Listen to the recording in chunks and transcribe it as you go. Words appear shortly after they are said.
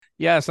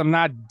Yes, I'm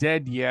not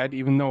dead yet,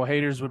 even though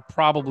haters would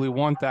probably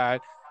want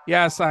that.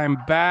 Yes, I'm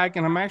back,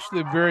 and I'm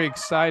actually very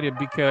excited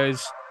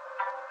because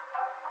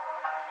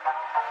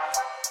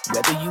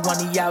Whether you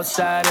on the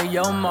outside of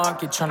your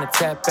market trying to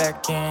tap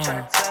back in,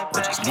 or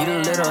just need a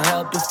little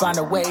help to find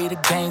a way to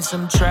gain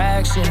some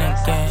traction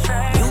again,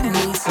 you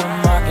need some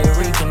market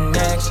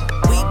reconnection.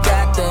 We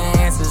got the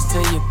answers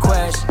to your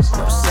questions.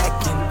 No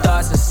second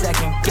thoughts or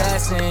second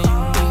guessing. You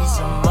need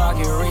some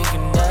market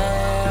reconnection.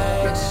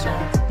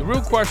 the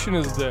real question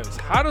is this: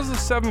 how does a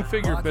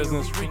seven-figure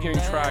business regain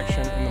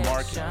traction in the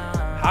market?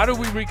 How do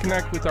we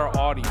reconnect with our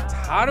audience?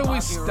 How do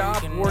we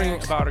stop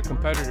worrying about our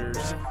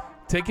competitors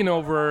taking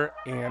over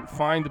and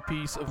find the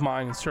peace of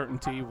mind and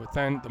certainty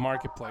within the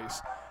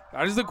marketplace?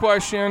 That is the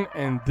question,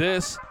 and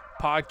this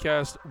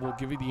podcast will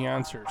give you the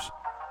answers.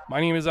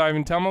 My name is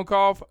Ivan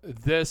Temelkov.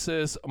 This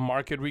is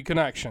Market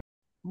Reconnection.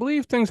 I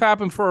believe things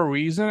happen for a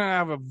reason, and I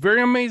have a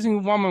very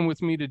amazing woman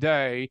with me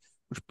today,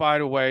 which, by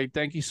the way,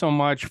 thank you so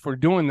much for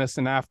doing this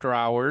in after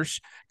hours,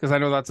 because I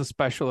know that's a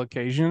special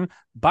occasion,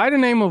 by the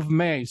name of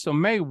May. So,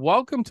 May,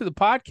 welcome to the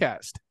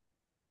podcast.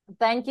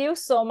 Thank you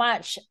so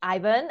much,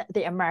 Ivan,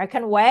 the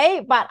American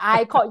way, but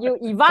I call you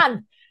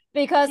Ivan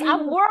because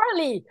I'm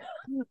worldly.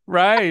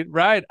 Right.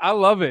 I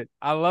love it.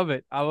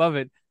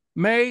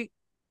 May,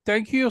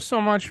 thank you so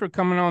much for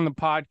coming on the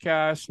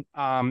podcast.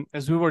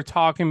 As we were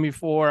talking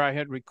before I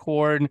hit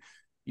record,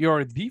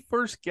 you're the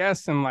first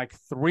guest in like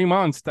 3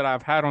 months that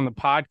I've had on the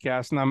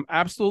podcast, and I'm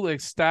absolutely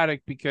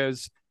ecstatic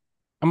because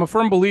I'm a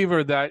firm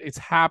believer that it's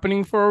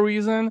happening for a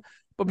reason.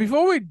 But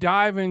before we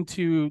dive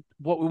into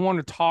what we want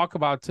to talk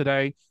about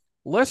today,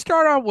 let's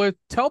start out with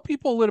tell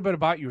people a little bit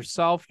about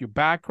yourself, your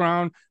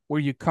background, where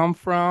you come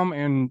from,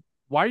 and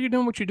why you're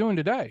doing what you're doing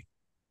today.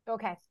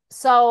 Okay,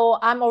 so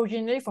I'm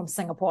originally from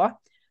Singapore.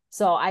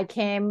 So I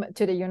came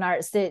to the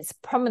United States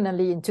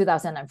permanently in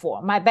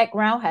 2004. My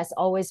background has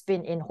always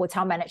been in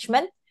hotel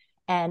management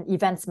and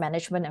events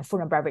management and food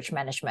and beverage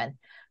management.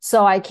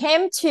 So I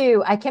came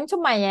to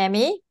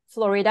Miami,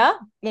 Florida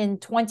in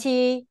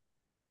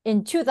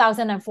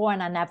 2004,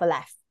 and I never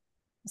left.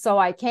 So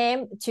I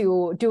came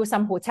to do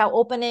some hotel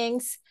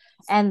openings,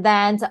 and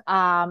then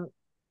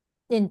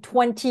in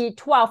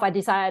 2012 I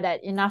decided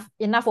that enough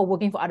of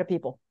working for other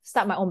people,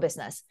 start my own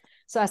business.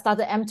 So I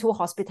started M2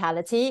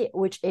 Hospitality,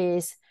 which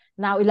is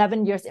now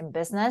 11 years in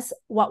business.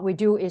 What we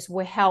do is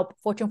we help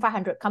Fortune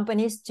 500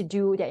 companies to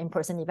do their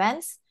in-person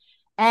events,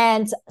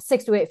 and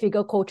 6 to 8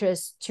 figure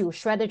coaches to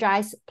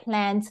strategize,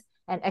 plan,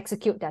 and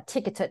execute their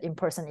ticketed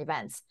in-person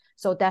events.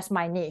 So that's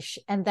my niche.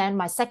 And then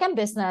my second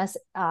business,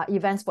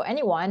 Events for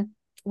Anyone,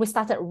 we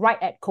started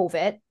right at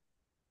COVID,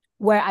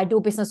 where I do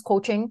business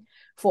coaching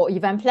for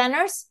event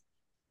planners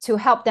to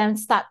help them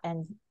start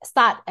and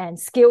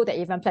scale the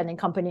event planning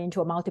company into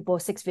a multiple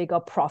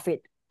 6-figure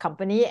profit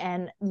company.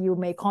 And you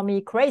may call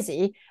me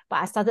crazy,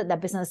 but I started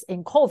that business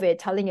in COVID,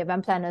 telling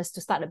event planners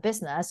to start a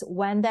business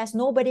when there's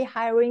nobody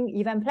hiring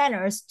event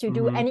planners to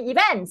do any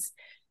events.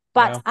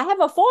 But I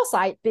have a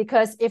foresight,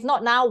 because if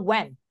not now,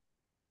 when?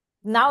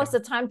 Now is the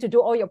time to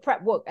do all your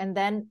prep work. And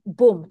then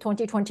boom,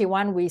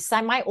 2021, we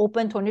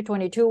semi-open.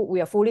 2022,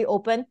 we are fully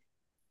open.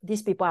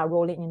 These people are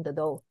rolling in the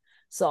door.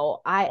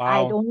 So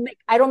I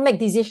don't make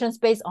decisions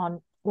based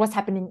on what's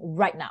happening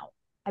right now.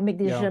 I make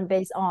decisions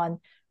based on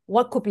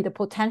what could be the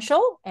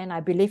potential, and I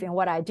believe in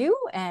what I do.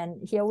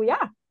 And here we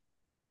are.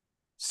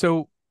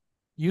 So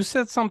you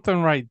said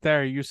something right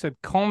there. You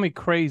said, call me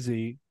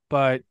crazy,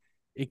 but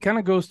it kind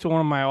of goes to one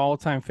of my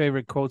all-time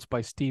favorite quotes by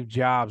Steve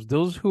Jobs.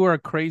 Those who are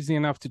crazy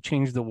enough to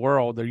change the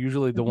world are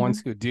usually the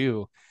ones who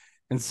do.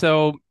 And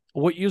so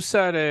what you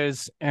said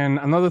is, and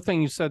another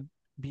thing you said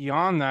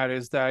beyond that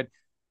is that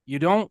you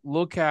don't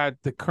look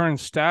at the current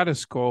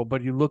status quo,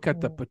 but you look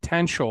at the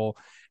potential.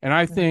 And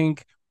I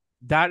think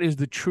that is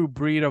the true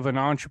breed of an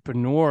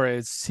entrepreneur,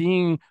 is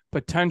seeing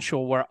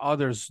potential where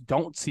others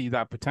don't see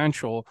that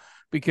potential,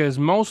 because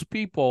most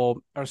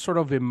people are sort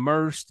of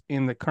immersed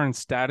in the current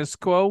status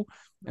quo,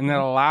 and that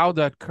allow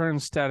that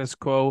current status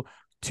quo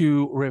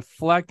to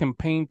reflect and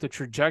paint the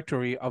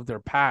trajectory of their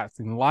path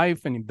in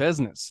life and in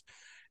business.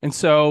 And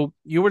so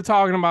you were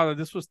talking about that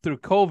this was through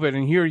COVID,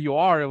 and here you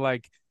are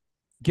like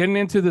getting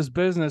into this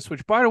business,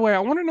 which, by the way, I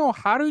want to know,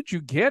 how did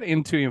you get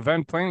into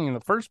event planning in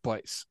the first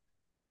place?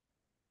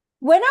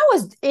 When I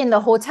was in the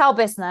hotel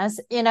business,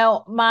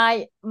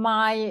 I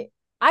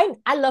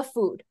love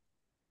food.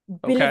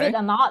 Believe it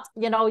or not,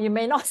 you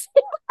may not see.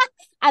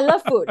 I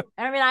love food.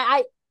 I mean,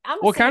 I'm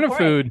what kind of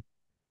food?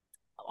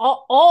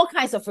 All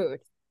kinds of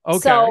food.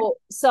 Okay.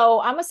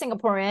 So I'm a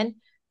Singaporean,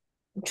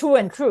 true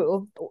and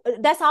true.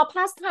 That's our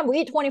pastime.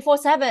 We eat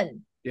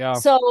 24/7. Yeah.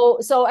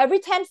 So every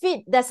 10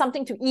 feet, there's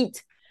something to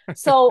eat.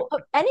 So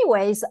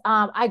anyways,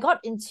 I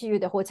got into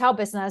the hotel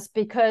business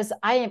because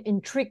I am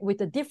intrigued with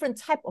the different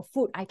type of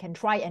food I can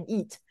try and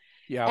eat.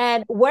 Yeah.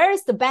 And where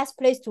is the best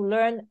place to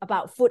learn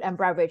about food and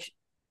beverage?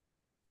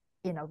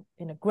 In a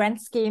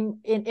grand scheme,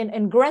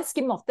 in grand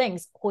scheme of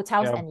things,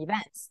 hotels and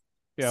events.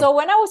 Yeah. So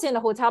when I was in the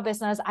hotel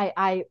business,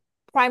 I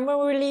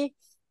primarily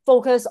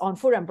focused on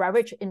food and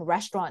beverage in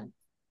restaurant.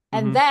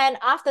 And then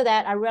after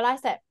that, I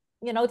realized that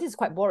this is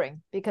quite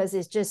boring because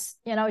it's just,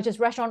 just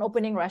restaurant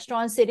opening,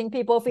 restaurants, sitting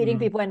people, feeding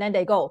people, and then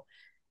they go.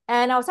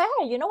 And I was like,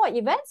 hey, you know what?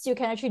 Events, you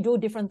can actually do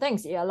different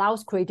things. It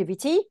allows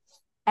creativity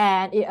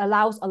and it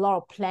allows a lot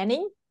of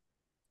planning.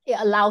 It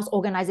allows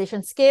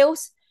organization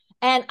skills.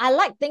 And I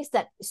like things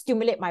that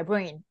stimulate my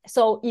brain.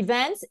 So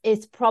events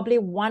is probably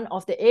one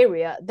of the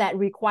area that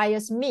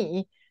requires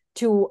me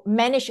to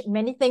manage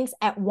many things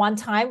at one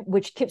time,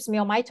 which keeps me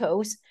on my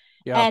toes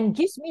and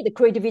gives me the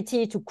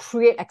creativity to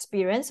create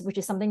experience, which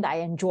is something that I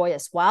enjoy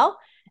as well,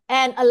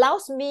 and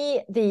allows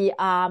me the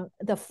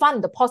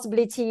fun, the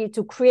possibility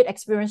to create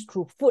experience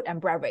through food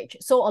and beverage.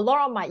 So a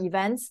lot of my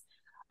events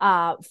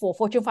for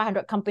Fortune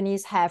 500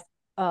 companies have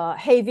a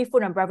heavy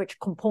food and beverage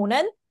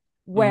component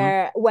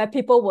where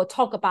people will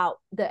talk about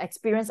the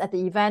experience at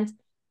the event,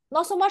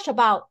 not so much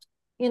about,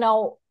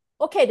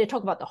 okay, they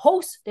talk about the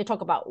host, they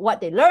talk about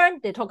what they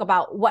learned, they talk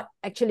about what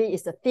actually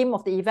is the theme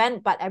of the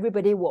event, but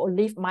everybody will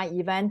leave my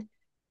event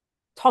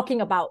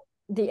talking about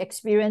the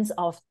experience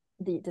of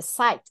the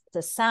sight,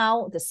 the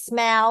sound, the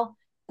smell,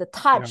 the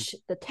touch,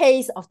 the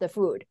taste of the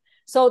food.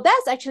 So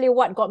that's actually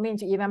what got me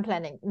into event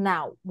planning.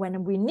 Now,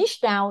 when we niche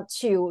down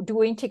to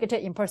doing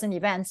ticketed in-person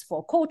events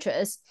for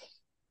coaches,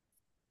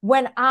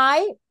 when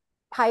I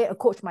hired a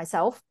coach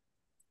myself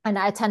and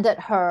I attended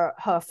her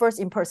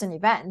first in-person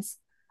events,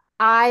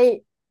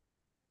 I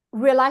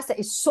realized that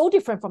it's so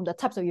different from the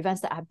types of events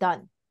that I've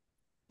done.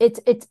 It's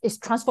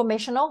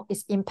transformational,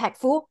 it's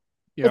impactful.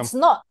 It's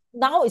not,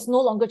 now it's no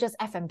longer just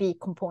F&B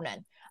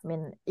component. I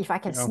mean, if I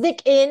can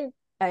sneak in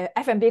a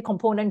F&B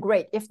component,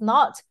 great. If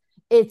not,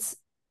 it's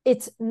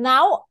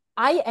now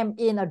I am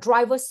in a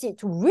driver's seat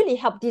to really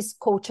help these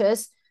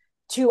coaches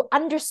to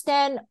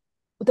understand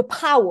the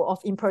power of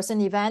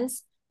in-person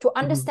events, to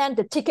understand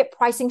the ticket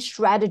pricing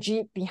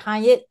strategy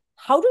behind it.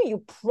 How do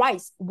you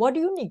price? What do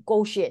you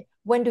negotiate?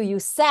 When do you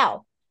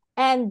sell?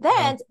 And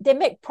then they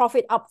make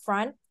profit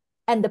upfront.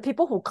 And the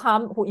people who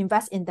come, who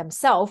invest in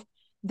themselves,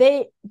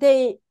 they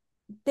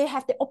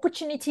have the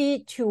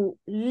opportunity to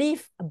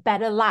live a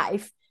better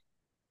life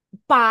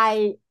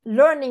by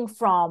learning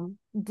from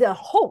the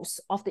hosts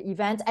of the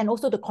event and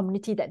also the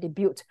community that they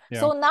built.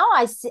 So now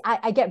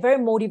I get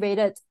very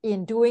motivated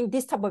in doing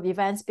this type of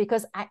events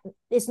because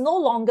it's no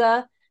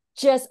longer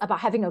just about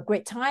having a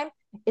great time.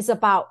 It's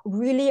about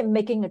really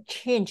making a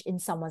change in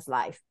someone's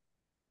life.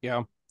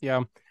 Yeah.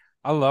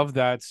 I love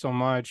that so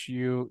much.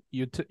 You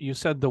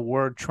said the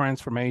word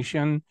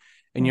transformation,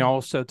 and you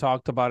also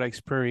talked about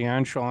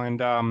experiential.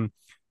 And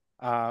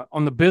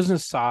on the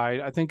business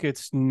side, I think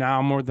it's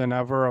now more than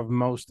ever of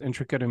most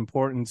intricate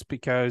importance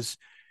because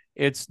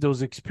it's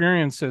those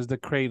experiences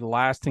that create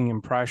lasting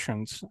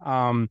impressions.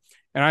 And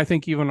I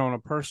think even on a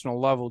personal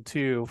level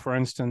too. For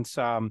instance,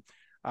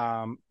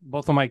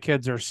 both of my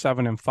kids are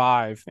 7 and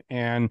 5,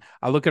 and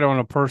I look at it on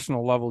a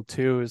personal level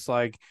too. It's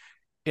like,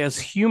 as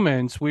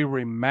humans, we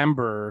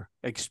remember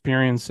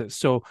experiences.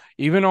 So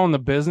even on the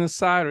business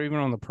side or even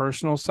on the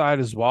personal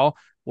side as well,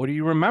 what do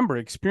you remember?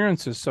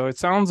 Experiences. So it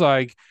sounds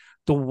like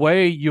the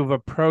way you've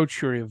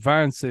approached your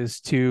events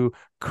is to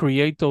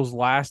create those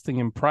lasting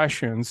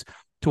impressions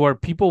to where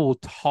people will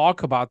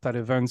talk about that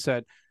event,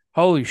 said,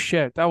 holy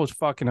shit, that was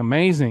fucking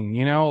amazing.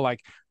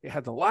 Like they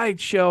had the light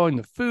show and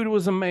the food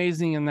was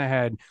amazing, and they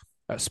had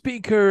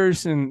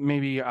speakers, and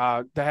maybe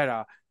they had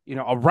a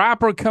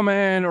rapper come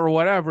in or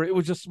whatever. It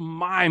was just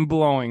mind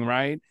blowing,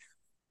 right?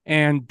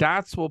 And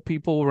that's what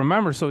people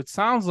remember. So it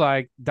sounds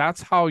like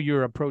that's how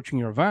you're approaching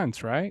your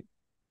events, right?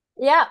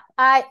 Yeah,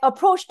 I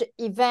approached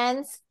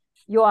events.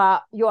 You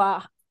are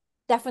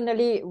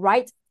definitely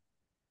right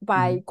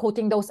by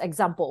quoting those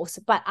examples,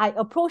 but I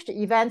approached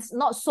the events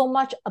not so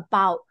much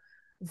about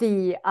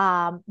the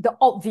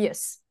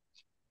obvious,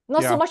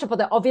 not so much about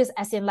the obvious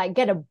as in like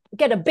get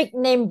a big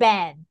name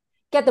band,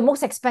 get the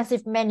most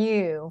expensive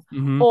menu,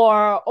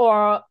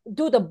 or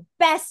do the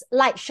best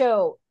light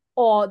show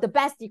or the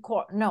best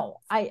decor. No,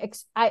 I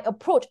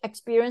approach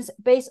experience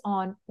based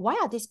on, why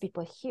are these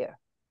people here?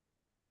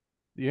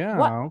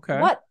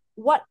 What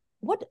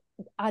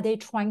are they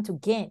trying to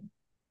gain?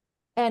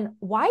 And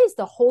why is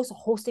the host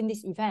hosting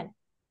this event?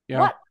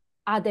 What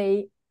are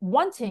they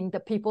wanting the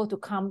people to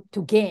come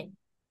to gain?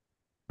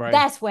 Right.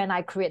 That's when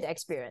I create the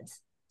experience.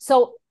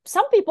 So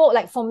some people,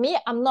 like for me,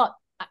 I'm not,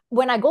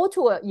 when I go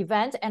to an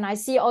event and I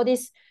see all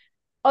this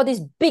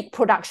big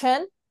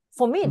production,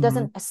 for me, it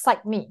doesn't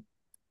excite me.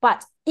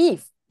 But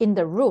if in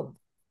the room,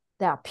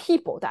 there are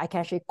people that I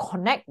can actually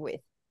connect with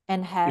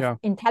and have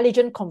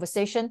intelligent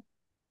conversation,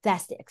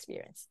 that's the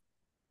experience.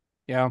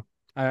 Yeah,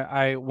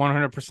 I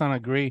 100%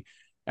 agree.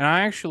 And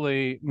I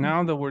actually,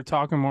 now that we're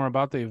talking more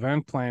about the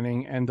event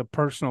planning and the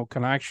personal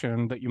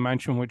connection that you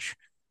mentioned, which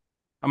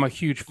I'm a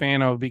huge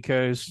fan of,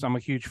 because I'm a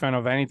huge fan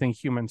of anything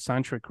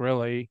human-centric,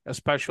 really,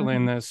 especially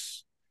in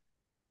this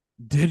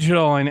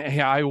digital and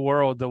AI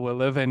world that we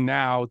live in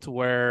now, to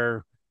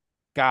where,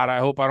 God, I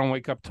hope I don't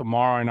wake up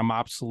tomorrow and I'm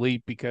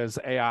obsolete because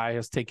AI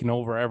has taken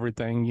over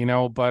everything,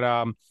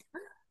 But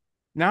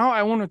Now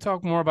I want to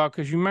talk more about,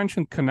 because you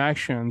mentioned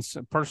connections,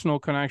 personal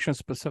connections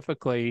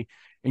specifically,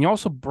 and you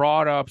also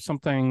brought up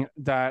something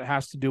that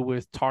has to do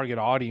with target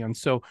audience.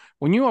 So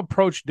when you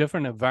approach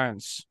different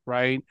events,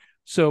 right?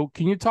 So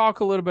can you talk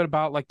a little bit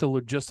about like the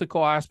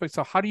logistical aspects?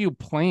 So how do you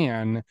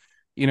plan,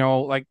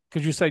 like,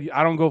 because you said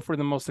I don't go for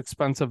the most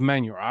expensive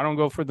menu, or I don't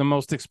go for the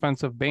most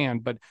expensive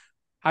band, but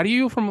how do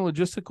you, from a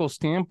logistical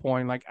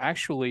standpoint, like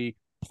actually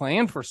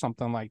plan for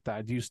something like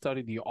that? Do you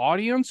study the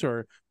audience,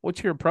 or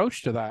what's your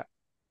approach to that?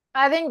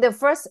 I think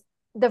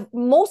the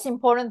most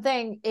important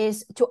thing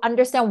is to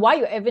understand why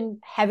you're even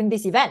having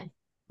this event.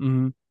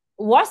 Mm-hmm.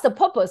 What's the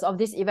purpose of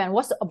this event?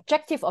 What's the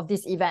objective of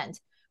this event?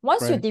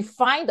 Once you Right.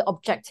 define the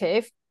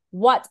objective,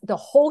 what the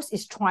host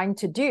is trying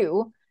to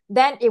do,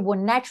 then it will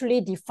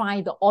naturally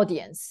define the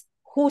audience,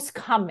 who's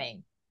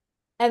coming.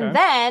 And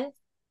Okay.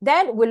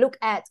 then we look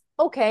at,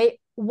 okay,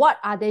 what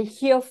are they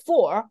here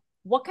for?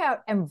 What kind of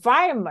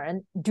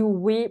environment do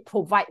we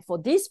provide for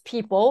these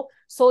people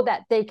so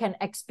that they can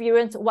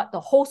experience what the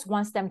host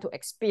wants them to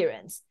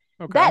experience?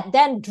 Okay. That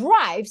then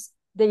drives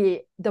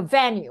the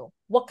venue.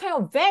 What kind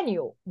of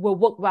venue will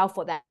work well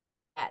for that?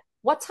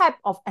 What type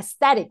of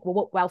aesthetic will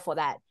work well for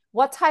that?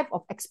 What type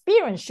of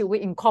experience should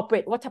we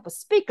incorporate? What type of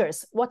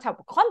speakers, what type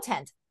of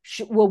content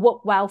will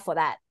work well for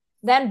that?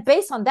 Then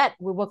based on that,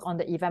 we work on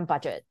the event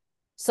budget.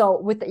 So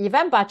with the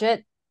event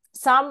budget,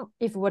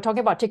 if we're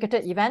talking about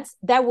ticketed events,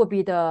 that would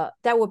be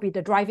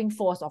the driving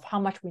force of how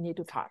much we need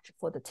to charge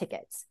for the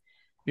tickets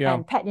Yeah.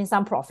 and pet in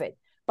some profit.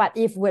 But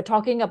if we're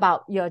talking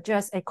about you're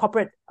just a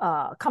corporate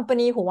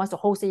company who wants to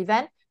host the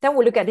event, then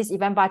we look at this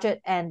event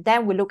budget, and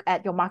then we look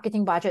at your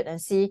marketing budget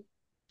and see,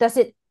 does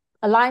it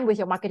align with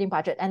your marketing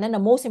budget? And then the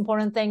most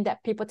important thing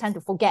that people tend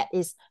to forget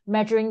is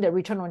measuring the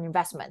return on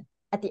investment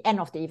at the end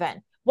of the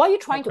event. What are you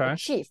trying to Okay.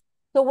 achieve?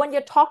 So when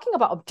you're talking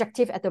about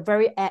objective at the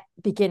very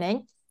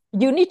beginning,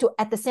 you need to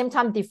at the same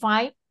time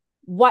define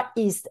what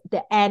is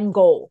the end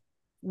goal,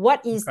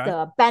 what is Okay.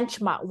 the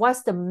benchmark,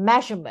 what's the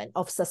measurement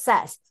of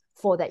success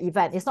for the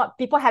event. It's not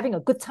people having a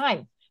good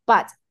time,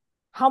 but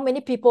how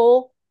many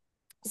people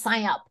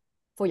sign up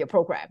for your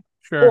program,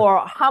 Sure.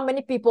 or how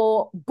many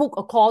people book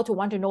a call to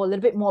want to know a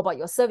little bit more about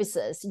your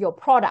services, your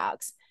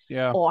products,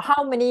 Yeah. or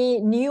how many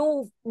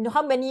new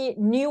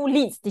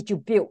leads did you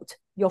build,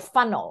 your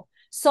funnel.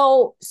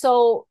 So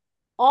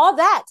all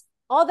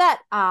that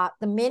are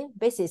the main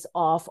basis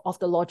of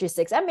the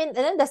logistics. I mean, and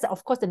then there's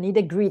of course the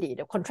nitty gritty,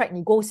 the contract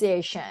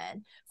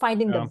negotiation,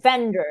 finding the Yeah.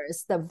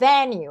 vendors, the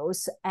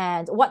venues,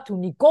 and what to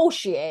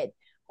negotiate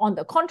on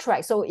the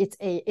contract. So it's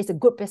a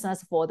good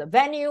business for the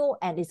venue,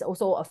 and it's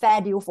also a fair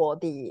deal for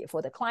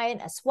the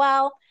client as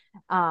well.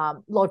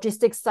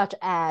 Logistics such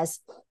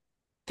as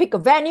pick a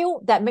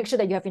venue that makes sure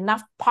that you have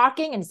enough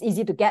parking and it's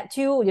easy to get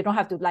to. You don't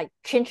have to like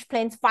change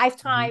planes 5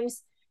 Mhm.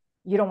 times.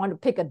 You don't want to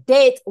pick a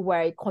date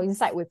where it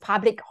coincides with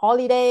public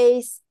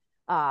holidays,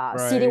 Right.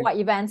 citywide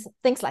events,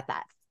 things like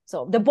that.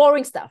 So the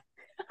boring stuff.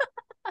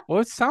 Well,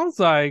 it sounds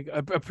like I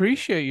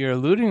appreciate you're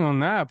alluding on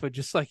that, but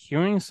just like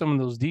hearing some of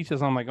those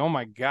details, I'm like, oh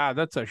my God,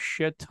 that's a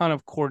shit ton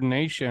of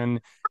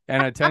coordination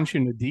and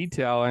attention to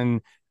detail.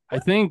 And I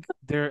think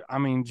I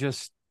mean,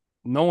 just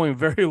knowing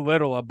very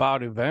little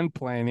about event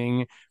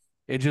planning,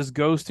 it just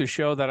goes to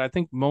show that I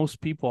think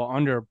most people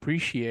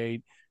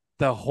underappreciate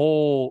the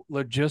whole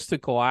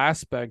logistical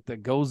aspect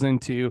that goes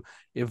into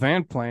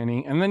event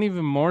planning. And then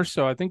even more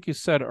so, I think you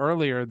said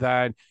earlier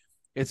that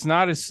it's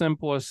not as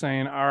simple as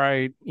saying, all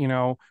right,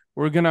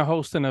 we're going to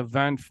host an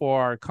event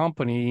for our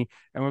company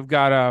and we've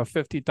got a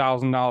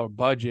 $50,000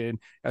 budget,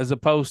 as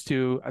opposed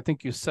to, I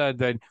think you said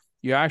that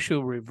you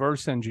actually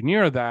reverse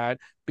engineer that,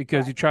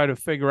 because you Right. try to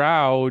figure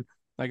out,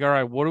 like, all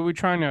right, what are we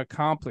trying to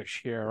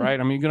accomplish here? Right.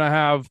 I mean, you're going to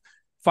have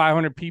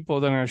 500 people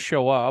that are going to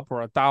show up,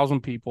 or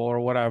 1,000 people or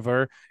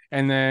whatever.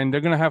 And then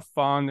they're going to have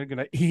fun. They're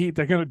going to eat.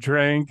 They're going to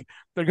drink.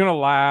 They're going to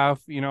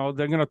laugh. They're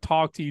going to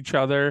talk to each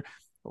other.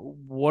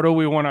 What do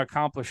we want to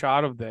accomplish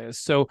out of this?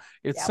 So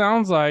it Yep.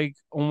 sounds like,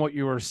 on what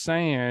you were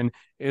saying,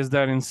 is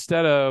that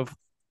instead of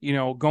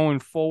going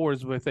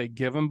forwards with a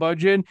given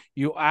budget,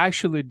 you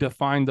actually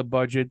define the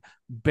budget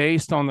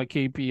based on the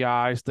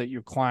KPIs that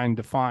your client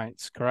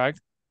defines, correct?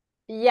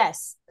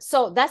 Yes.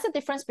 So that's the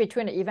difference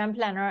between the event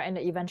planner and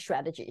the event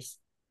strategist.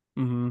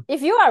 Mm-hmm.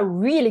 If you are a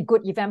really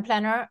good event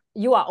planner,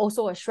 you are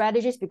also a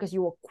strategist, because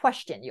you will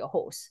question your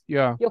host.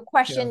 Yeah. You'll Yeah.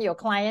 question your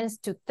clients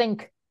to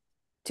think,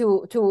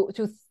 to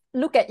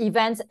look at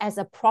events as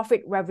a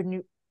profit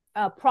revenue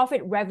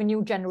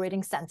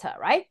generating center,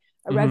 right?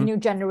 A Mm-hmm. revenue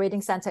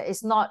generating center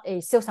is not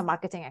a sales and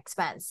marketing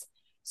expense.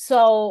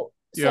 So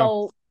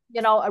Yeah.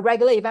 a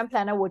regular event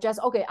planner will just,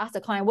 okay, ask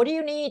the client, what do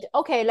you need?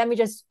 Okay, let me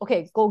just,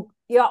 okay, go,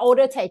 you're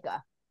order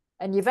taker.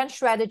 An event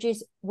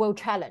strategist will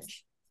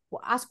challenge,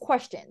 will ask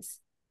questions,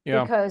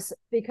 Yeah.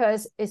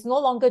 because it's no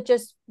longer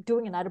just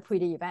doing another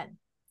pretty event.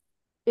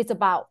 It's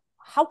about,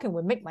 how can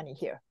we make money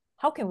here?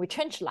 How can we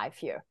change life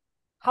here?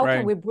 How can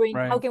Right. we bring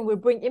Right. how can we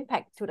bring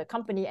impact to the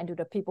company and to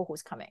the people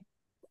who's coming?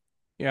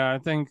 Yeah, I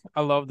think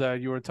I love that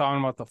you were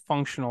talking about the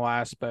functional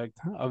aspect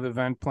of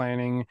event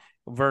planning,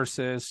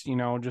 versus,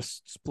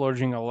 just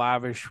splurging a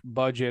lavish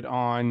budget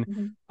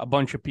on a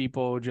bunch of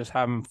people just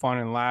having fun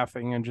and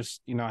laughing and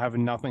just,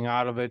 having nothing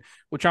out of it,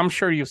 which I'm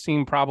sure you've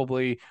seen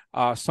probably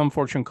some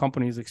Fortune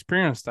companies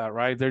experience that,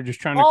 right? They're just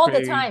trying to all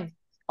create. the time,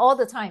 all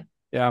the time,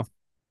 Yeah.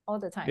 all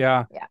the time.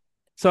 Yeah. Yeah.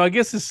 So I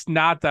guess it's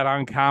not that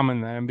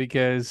uncommon then,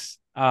 because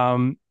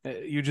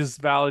you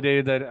just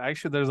validated that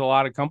actually there's a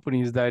lot of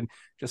companies that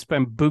just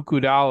spend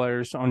buku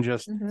dollars on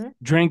just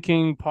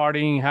drinking,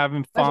 partying,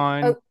 having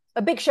fun.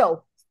 A big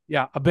show.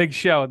 Yeah, a big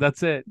show.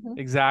 That's it.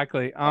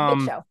 Exactly. A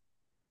big show.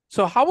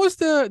 So how was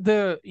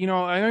the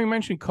I know you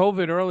mentioned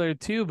COVID earlier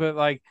too, but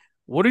like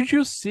what did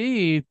you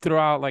see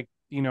throughout, like,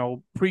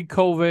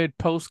 pre-COVID,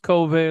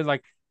 post-COVID?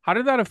 Like how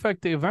did that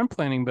affect the event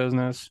planning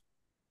business?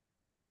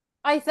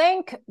 I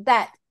think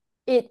that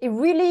it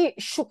really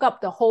shook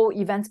up the whole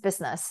events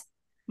business.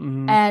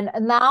 And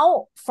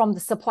now from the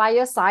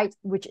supplier side,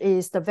 which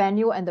is the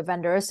venue and the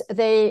vendors,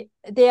 they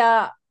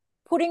are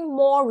putting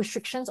more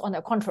restrictions on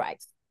their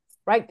contracts,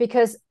 right?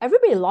 Because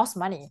everybody lost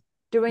money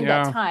during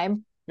that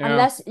time,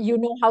 unless you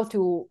know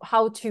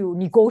how to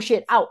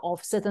negotiate out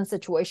of certain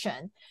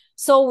situation.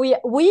 So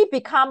we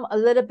become a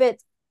little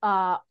bit,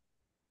 I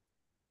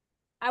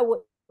would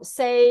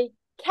say,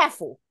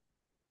 careful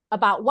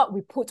about what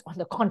we put on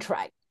the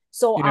contract.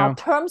 So our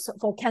terms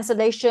for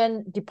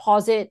cancellation,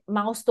 deposit,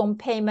 milestone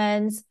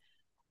payments,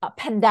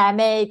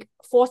 pandemic,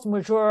 force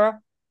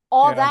majeure,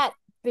 all that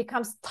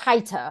becomes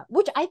tighter,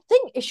 which I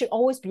think it should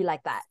always be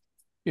like that.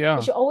 Yeah.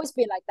 It should always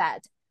be like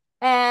that.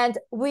 And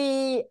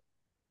we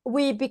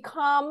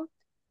become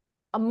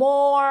a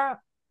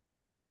more,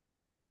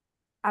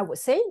 I would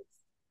say,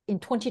 in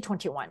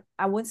 2021.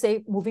 I wouldn't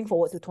say moving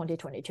forward to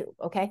 2022.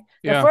 Okay.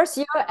 The first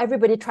year,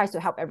 everybody tries to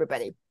help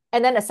everybody.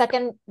 And then the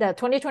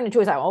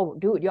 2022 is like, oh,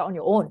 dude, you're on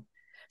your own.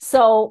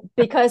 So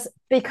because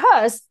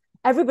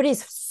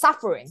everybody's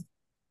suffering,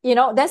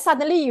 then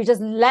suddenly you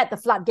just let the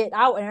floodgate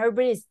out and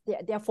everybody's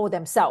there for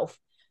themselves.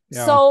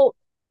 Yeah. So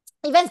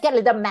events get a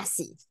little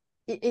messy.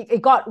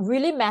 It got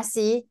really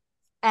messy,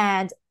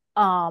 and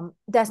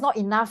there's not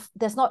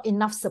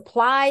enough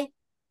supply.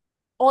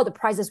 All the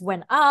prices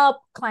went up.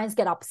 Clients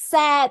get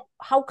upset.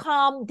 How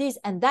come this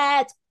and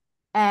that?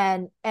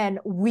 And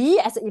we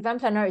as an event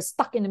planner is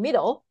stuck in the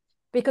middle,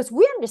 because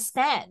we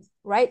understand,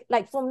 right?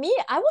 Like for me,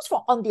 I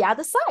was on the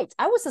other side.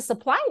 I was a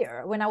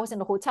supplier when I was in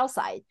the hotel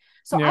side.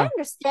 So I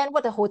understand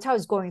what the hotel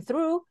is going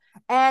through.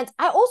 And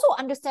I also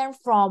understand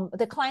from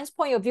the client's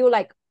point of view,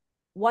 like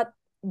what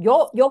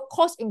your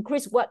cost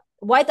increase,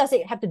 why does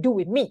it have to do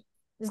with me?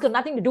 It's got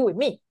nothing to do with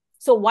me.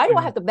 So why do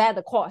I have to bear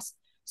the cost?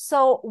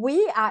 So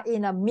we are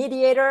in a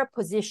mediator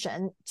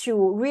position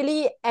to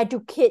really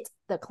educate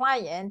the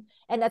client,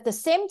 and at the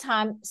same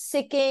time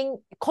seeking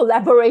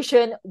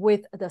collaboration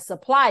with the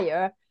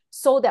supplier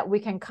so that we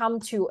can come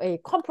to a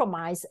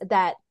compromise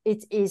that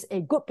it is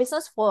a good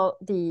business for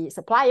the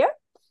supplier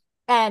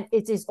and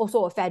it is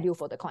also a fair deal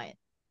for the client.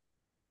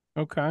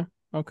 Okay.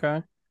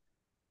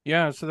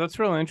 Yeah, so that's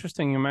really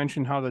interesting. You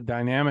mentioned how the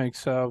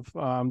dynamics of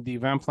the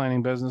event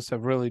planning business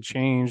have really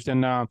changed.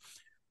 And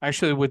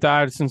actually, with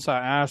that, since I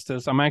asked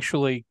this, I'm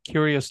actually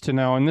curious to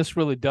know, and this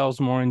really delves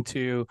more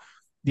into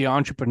the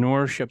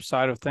entrepreneurship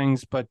side of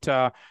things. But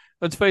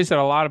let's face it,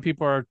 a lot of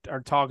people are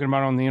talking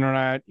about on the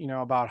internet,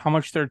 about how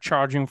much they're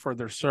charging for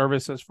their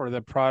services, for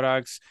their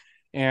products.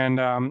 And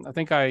I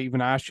think I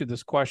even asked you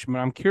this question, but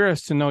I'm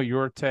curious to know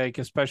your take,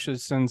 especially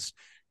since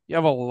you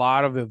have a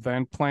lot of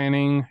event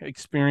planning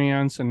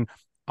experience and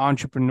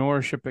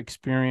entrepreneurship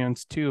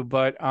experience too.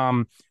 But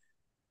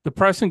the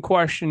pressing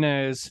question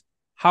is,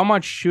 how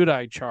much should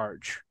I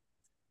charge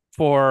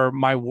for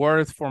my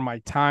worth, for my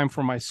time,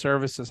 for my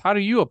services? How do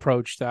you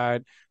approach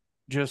that?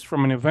 Just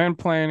from an event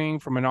planning,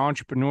 from an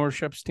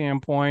entrepreneurship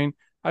standpoint,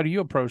 how do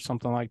you approach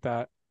something like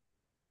that?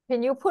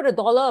 Can you put a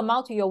dollar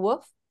amount to your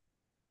worth?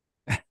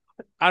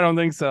 I don't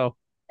think so.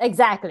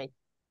 Exactly.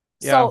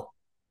 Yeah. So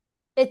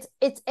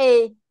it's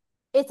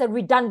a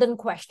redundant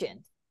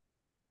question.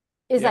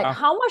 It's like,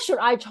 how much should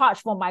I charge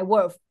for my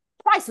worth?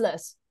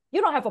 Priceless.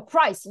 You don't have a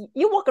price.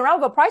 You walk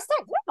around with a price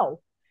tag?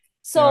 No.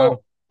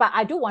 So, but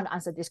I do want to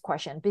answer this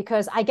question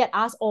because I get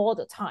asked all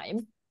the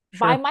time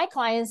by my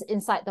clients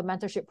inside the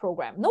mentorship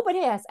program.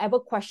 Nobody has ever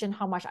questioned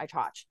how much I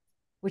charge,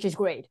 which is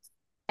great.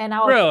 And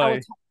I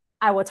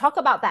will talk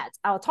about that.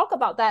 I'll talk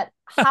about that.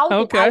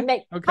 How did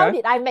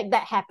I make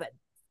that happen?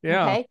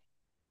 Yeah. Okay.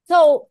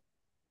 So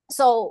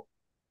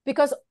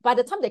because by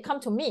the time they come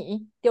to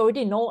me, they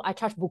already know I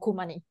charge buku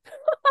money.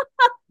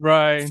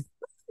 Right.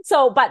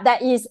 So, but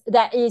that is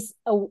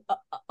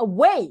a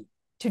way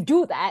to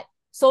do that,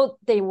 so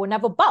they will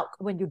never balk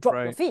when you drop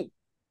your fee.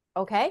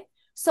 Okay.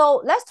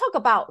 So let's talk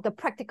about the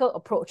practical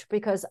approach,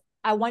 because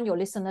I want your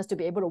listeners to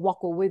be able to walk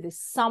away with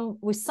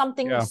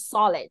something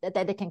solid that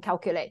they can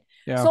calculate.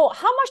 Yeah. So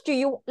how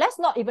much let's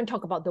not even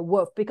talk about the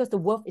worth, because the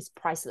worth is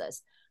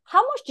priceless.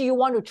 How much do you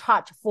want to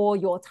charge for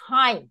your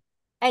time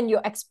and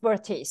your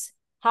expertise?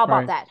 How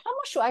about that? How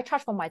much should I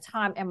charge for my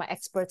time and my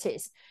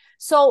expertise?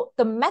 So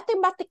the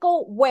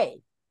mathematical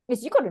way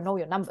is you got to know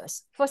your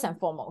numbers first and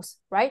foremost,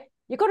 right?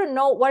 You got to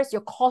know what is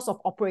your cost of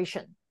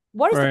operation.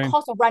 What is the Right.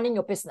 cost of running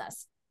your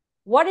business?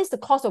 What is the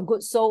cost of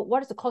goods sold?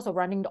 What is the cost of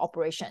running the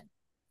operation?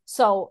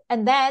 So,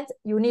 and then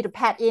you need to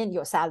pad in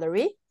your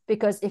salary,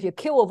 because if you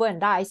kill over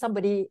and die,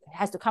 somebody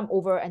has to come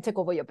over and take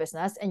over your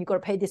business, and you got to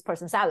pay this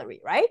person's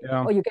salary, right?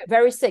 Yeah. Or you get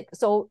very sick.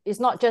 So it's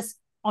not just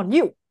on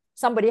you.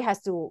 Somebody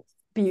has to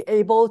be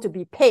able to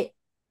be paid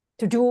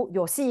to do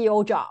your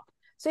CEO job.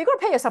 So you're going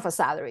to pay yourself a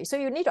salary. So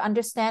you need to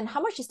understand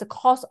how much is the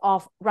cost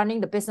of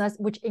running the business,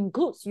 which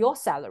includes your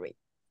salary.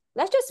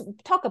 Let's just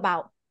talk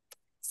about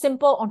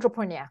simple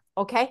entrepreneur,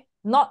 okay?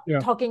 Not Yeah.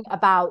 talking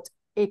about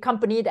a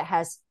company that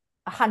has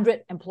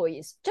 100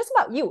 employees, just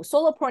about you,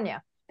 solopreneur,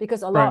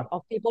 because a lot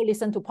of people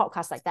listen to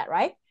podcasts like that,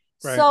 right?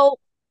 Right. So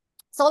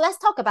let's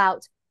talk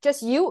about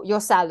just you, your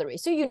salary.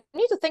 So you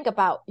need to think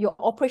about your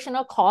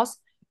operational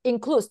cost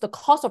includes the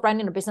cost of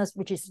running a business,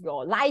 which is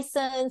your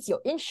license,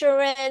 your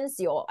insurance,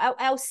 your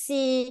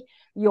LLC,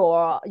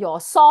 your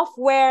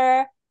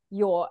software,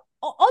 your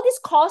all these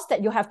costs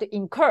that you have to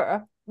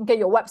incur, okay,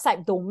 your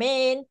website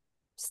domain,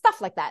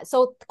 stuff like that.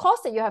 So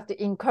costs that you have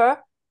to incur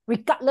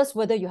regardless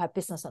whether you have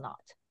business or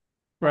not.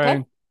 Okay.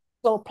 Right.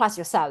 So plus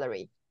your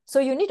salary. So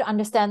you need to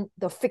understand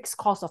the fixed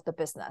cost of the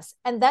business.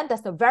 And then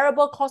there's the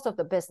variable cost of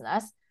the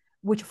business,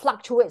 which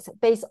fluctuates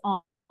based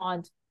on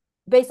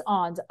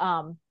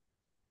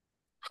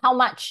how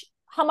much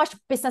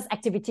business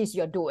activities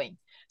you're doing.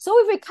 So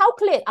if we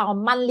calculate our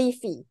monthly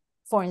fee,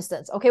 for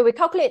instance, okay, we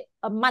calculate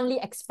a monthly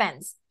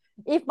expense.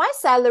 If my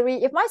salary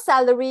is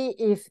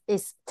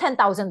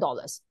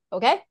 $10,000,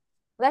 okay,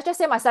 let's just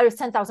say my salary is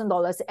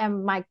 $10,000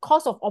 and my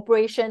cost of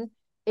operation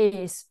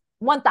is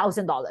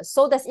 $1,000.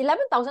 So there's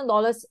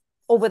 $11,000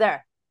 over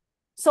there.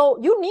 So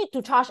you need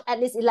to charge at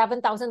least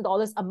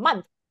 $11,000 a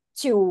month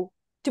to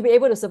be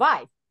able to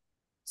survive.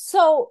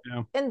 So,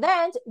 and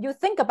then you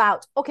think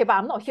about, okay, but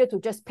I'm not here to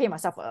just pay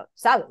myself a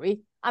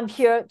salary. I'm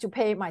here to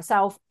pay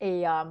myself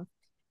a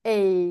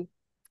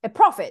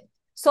profit.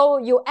 So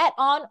you add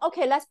on,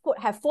 okay, let's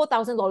have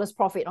 $4,000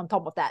 profit on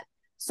top of that.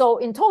 So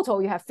in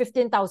total, you have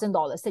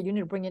 $15,000 that you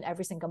need to bring in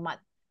every single month.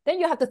 Then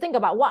you have to think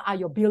about what are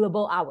your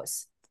billable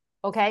hours.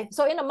 Okay,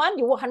 so in a month,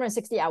 you work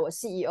 160 hours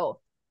CEO,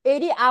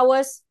 80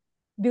 hours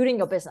building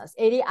your business,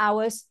 80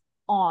 hours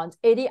on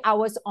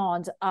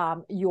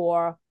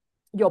your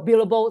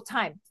billable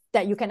time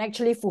that you can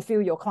actually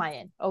fulfill your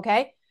client.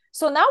 Okay,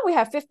 so now we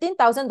have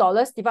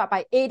 $15,000 divided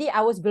by 80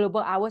 hours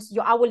billable hours.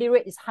 Your hourly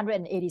rate is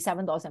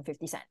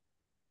 $187.50.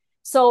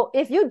 So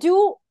if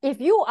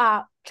you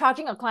are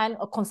charging a client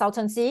a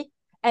consultancy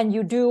and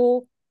you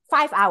do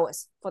 5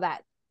 hours for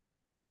that,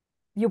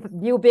 you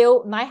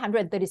bill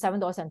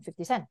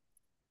 $937.50.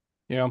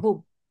 Yeah.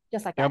 Boom.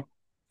 Just like that.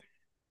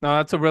 No,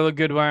 that's a really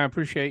good one. I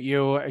appreciate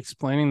you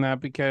explaining that,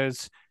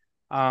 because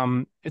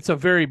it's a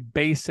very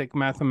basic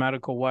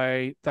mathematical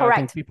way that I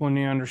think people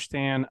need to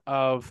understand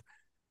of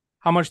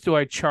how much do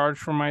I charge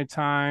for my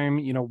time?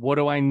 You know, what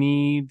do I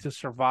need to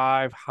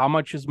survive? How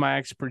much is my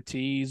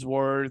expertise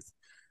worth?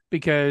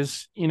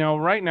 Because, you know,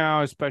 right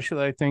now,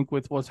 especially I think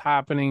with what's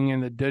happening in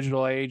the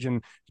digital age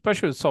and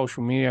especially with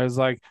social media, is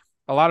like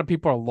a lot of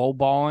people are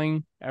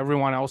lowballing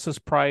everyone else's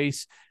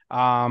price,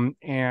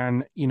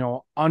 and, you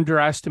know,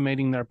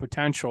 underestimating their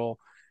potential.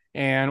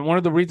 And one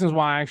of the reasons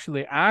why I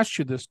actually asked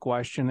you this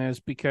question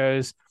is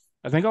because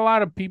I think a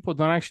lot of people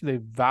don't actually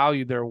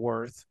value their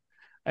worth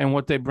and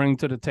what they bring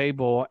to the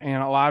table.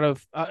 And a lot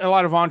of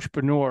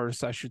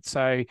entrepreneurs, I should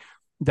say,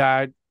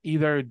 that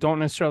either don't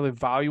necessarily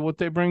value what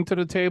they bring to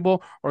the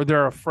table, or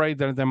they're afraid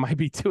that they might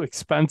be too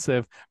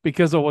expensive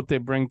because of what they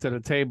bring to the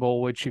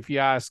table, which, if you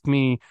ask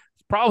me,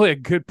 is probably a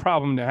good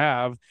problem to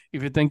have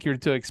if you think you're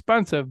too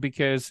expensive,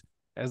 because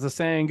as the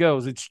saying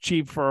goes, it's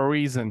cheap for a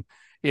reason.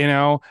 You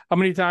know, how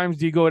many times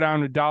do you go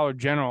down to Dollar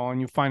General and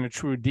you find a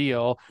true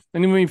deal?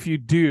 And even if you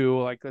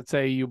do, like, let's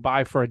say you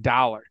buy for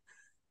 $1,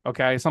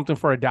 okay, something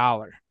for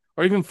 $1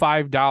 or even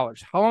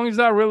 $5, how long is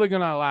that really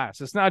going to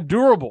last? It's not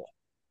durable.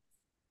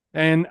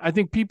 And I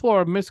think people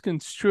are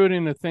misconstrued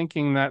into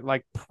thinking that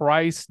like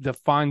price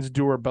defines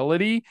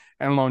durability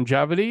and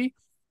longevity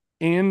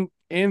in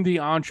the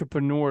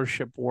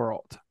entrepreneurship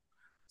world.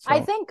 So,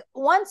 I think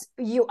once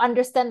you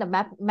understand the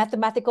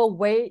mathematical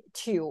way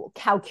to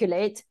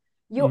calculate,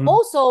 you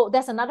also,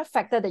 there's another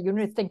factor that you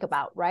need to think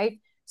about, right?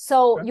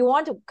 So you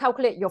want to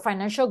calculate your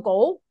financial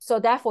goal. So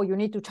therefore you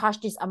need to charge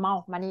this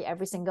amount of money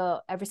every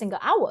single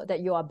hour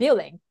that you are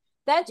billing.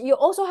 Then you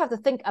also have to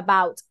think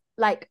about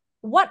like,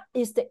 what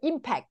is the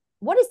impact?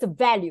 What is the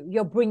value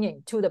you're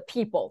bringing to the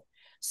people?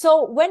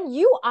 So when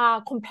you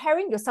are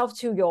comparing yourself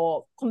to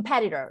your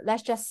competitor,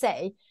 let's just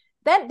say,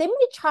 then they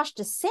may charge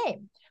the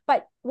same.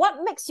 But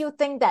what makes you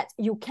think that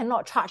you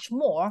cannot charge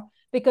more?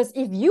 Because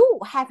if you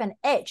have an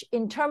edge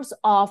in terms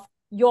of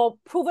your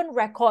proven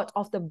record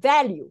of the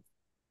value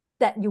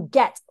that you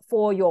get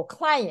for your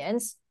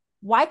clients,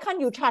 why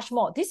can't you charge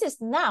more? This is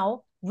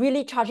now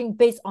really charging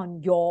based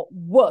on your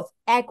worth,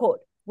 air quote,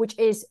 which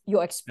is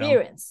your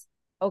experience,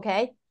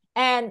 okay?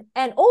 And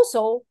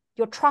also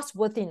your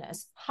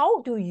trustworthiness.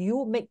 How do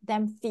you make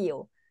them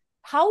feel?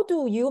 How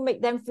do you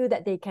make them feel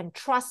that they can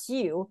trust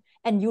you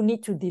and you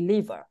need to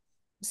deliver?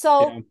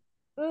 So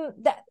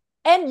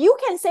And you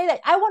can say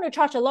that I want to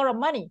charge a lot of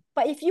money,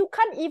 but if you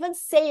can't even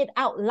say it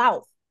out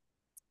loud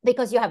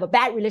because you have a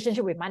bad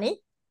relationship with money,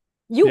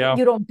 you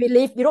don't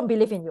believe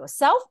in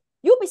yourself,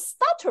 you'll be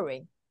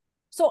stuttering.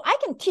 So I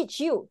can teach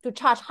you to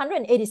charge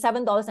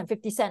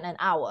 $187.50 an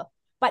hour.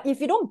 But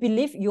if you don't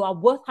believe you are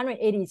worth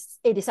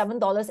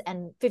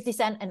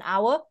 $187.50 an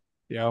hour,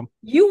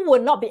 you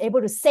will not be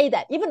able to say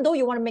that, even though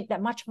you want to make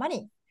that much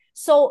money.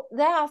 So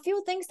there are a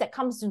few things that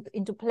comes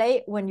into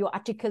play when you're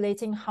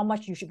articulating how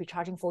much you should be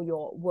charging for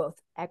your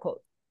worth, quote.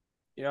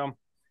 Yeah.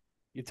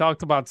 You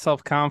talked about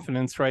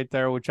self-confidence right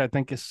there, which I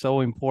think is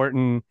so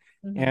important.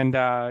 Mm-hmm.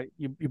 And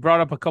you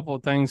brought up a couple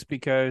of things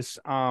because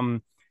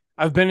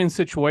I've been in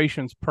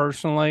situations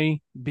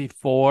personally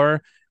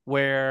before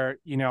where,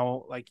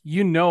 like,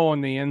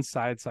 on the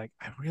inside, it's like,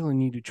 I really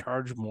need to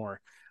charge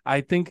more.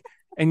 I think,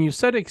 and you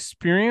said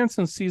experience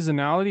and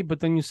seasonality,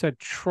 but then you said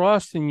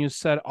trust, and you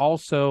said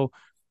also,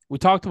 we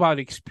talked about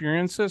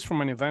experiences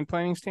from an event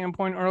planning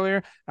standpoint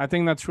earlier. I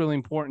think that's really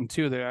important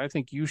too, that I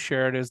think you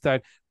shared, is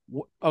that,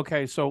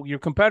 okay, so your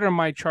competitor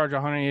might charge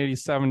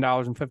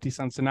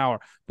 $187.50 an hour,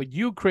 but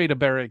you create a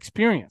better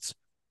experience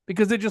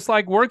because they just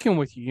like working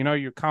with you.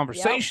 You're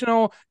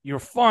conversational, you're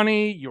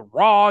funny, you're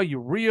raw,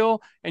 you're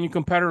real, and your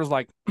competitor's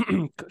like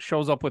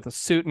shows up with a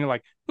suit and you're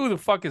like, who the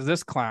fuck is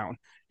this clown?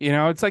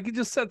 It's like it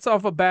just sets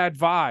off a bad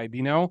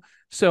vibe,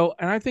 So,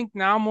 and I think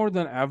now more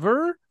than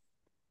ever,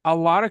 a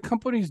lot of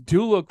companies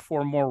do look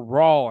for more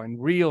raw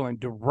and real and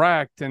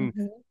direct and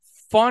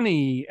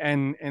funny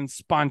and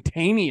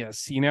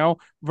spontaneous,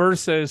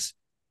 versus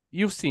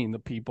you've seen the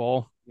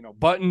people,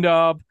 buttoned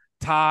up,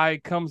 tie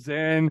comes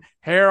in,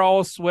 hair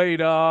all swayed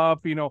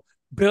up, $1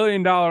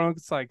 billion.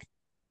 It's like,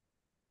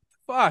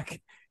 fuck,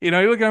 you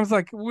look at them, it's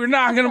like, we're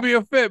not going to be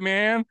a fit,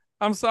 man.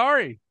 I'm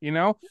sorry,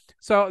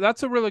 So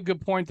that's a really good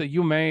point that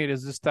you made,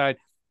 is just that,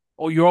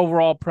 your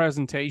overall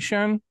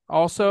presentation,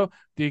 also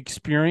the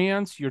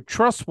experience, your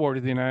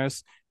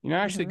trustworthiness,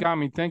 actually got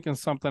me thinking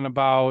something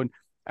about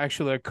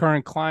actually a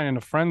current client and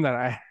a friend that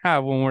I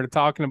have when we're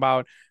talking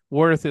about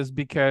worth, is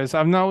because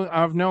I've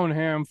known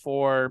him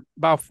for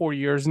about 4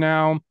 years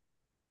now.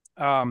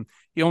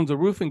 He owns a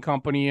roofing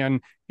company and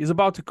he's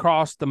about to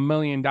cross the $1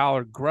 million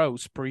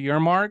gross per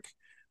year mark,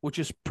 which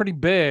is pretty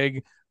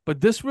big.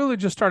 But this really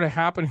just started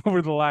happening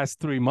over the last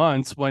 3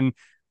 months when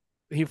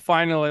he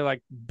finally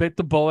like bit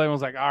the bullet and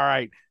was like, all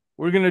right,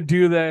 we're going to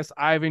do this.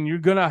 Ivan, you're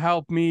going to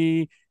help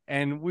me.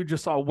 And we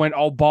just all went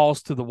all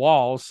balls to the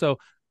wall. So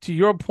to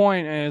your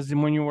point is,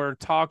 when you were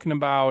talking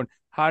about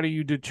how do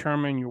you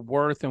determine your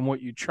worth and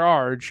what you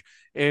charge,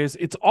 is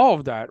it's all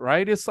of that,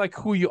 right? It's like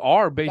who you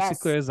are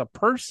basically as a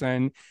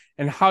person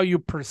and how you're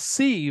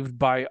perceived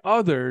by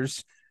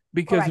others.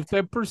 Because if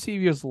they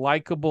perceive you as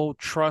likable,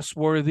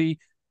 trustworthy,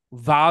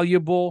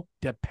 valuable,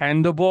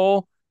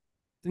 dependable,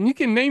 then you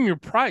can name your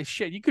price.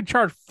 Shit, you could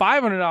charge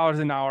 $500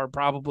 an hour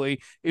probably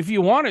if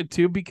you wanted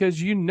to,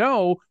 because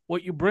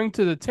what you bring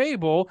to the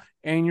table,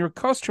 and your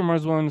customer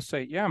is willing to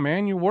say, yeah,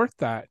 man, you're worth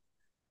that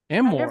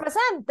and more.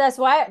 100%. That's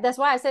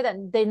why I say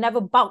that they never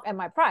balk at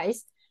my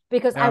price,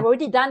 because I've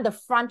already done the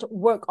front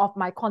work of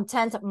my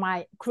content,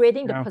 my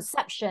creating the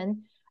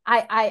perception.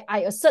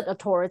 I assert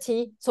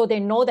authority, so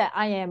they know that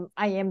I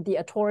am the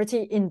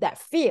authority in that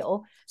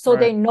field. So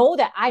they know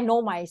that I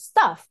know my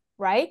stuff,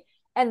 right?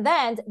 And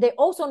then they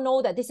also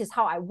know that this is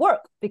how I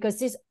work,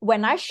 because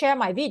when I share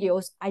my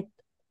videos,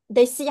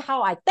 they see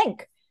how I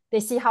think, they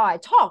see how I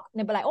talk, and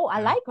they'll be like, oh,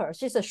 I like her,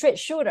 she's a straight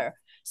shooter.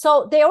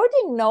 So they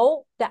already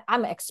know that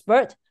I'm an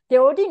expert. They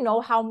already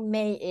know how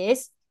May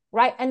is,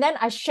 right? And then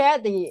I share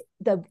the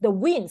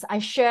wins. I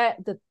share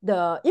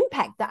the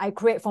impact that I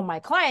create for my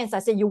clients. I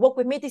say, you work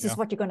with me, this is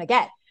what you're going to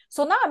get.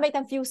 So now I make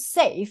them feel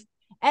safe.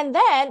 And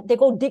then they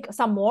go dig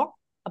some more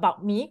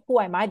about me. Who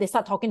am I? They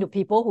start talking to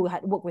people who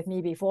had worked with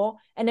me before.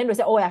 And then they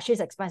say, oh yeah,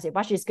 she's expensive,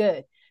 but she's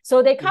good.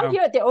 So they come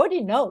here, they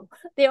already know.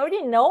 They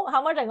already know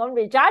how much I'm going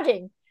to be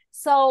charging.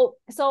 So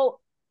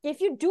if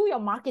you do your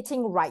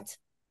marketing right,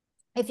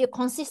 if you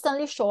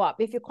consistently show up,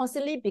 if you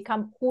constantly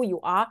become who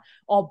you are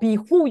or be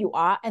who you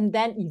are and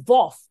then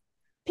evolve,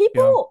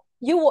 people,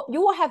 you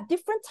will have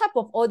different type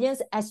of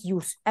audience as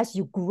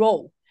you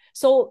grow.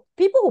 So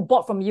people who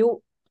bought from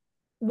you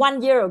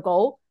 1 year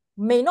ago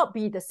may not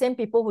be the same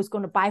people who's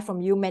going to buy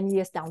from you many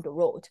years down the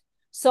road.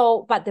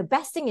 So, but the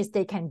best thing is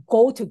they can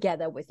go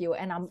together with you.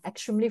 And I'm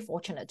extremely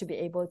fortunate to be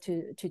able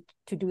to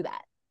do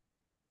that.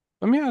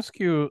 Let me ask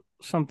you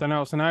something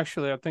else. And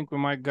actually, I think we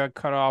might get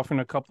cut off in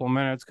a couple of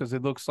minutes because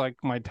it looks like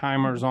my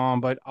timer's on,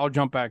 but I'll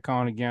jump back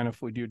on again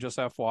if we do, just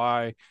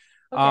FYI.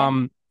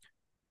 Okay.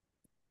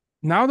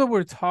 Now that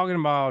we're talking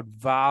about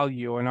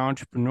value and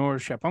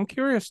entrepreneurship, I'm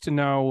curious to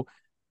know,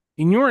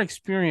 in your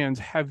experience,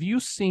 have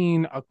you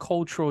seen a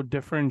cultural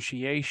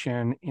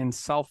differentiation in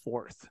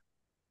self-worth?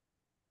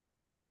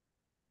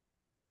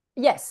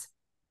 Yes,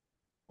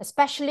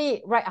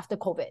 especially right after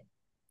COVID.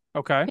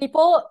 Okay.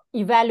 People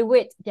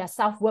evaluate their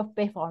self-worth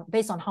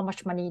based on how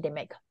much money they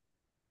make.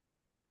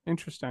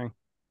 Interesting.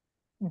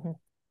 Mm-hmm.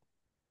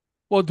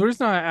 Well, the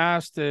reason I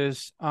asked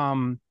is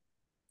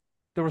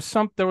there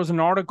was an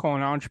article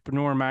in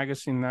Entrepreneur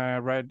magazine that I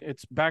read.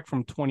 It's back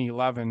from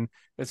 2011.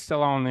 It's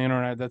still on the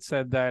internet that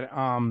said that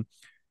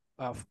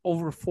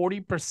over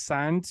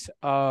 40%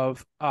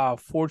 of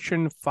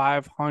Fortune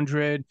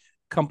 500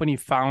 company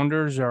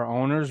founders or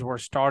owners were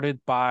started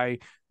by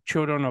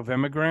children of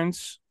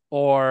immigrants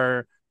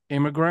or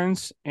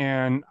immigrants.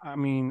 And I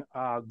mean,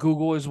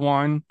 Google is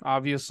one,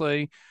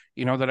 obviously,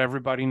 that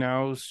everybody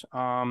knows.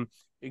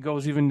 It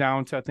goes even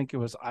down to, I think it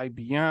was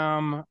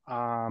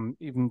IBM,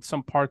 even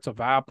some parts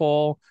of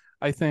Apple,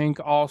 I think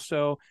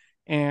also.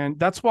 And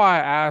that's why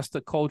I asked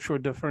the cultural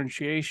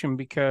differentiation,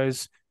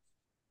 because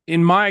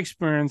in my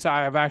experience,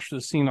 I have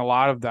actually seen a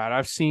lot of that.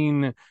 I've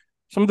seen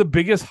some of the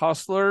biggest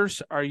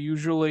hustlers are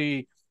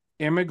usually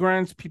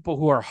immigrants, people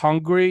who are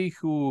hungry,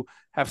 who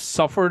have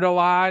suffered a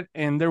lot,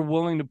 and they're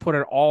willing to put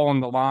it all on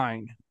the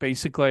line.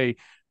 Basically,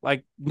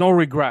 like no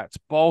regrets,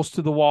 balls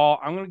to the wall.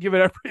 I'm going to give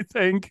it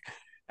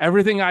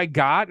everything I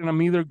got, and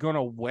I'm either going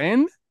to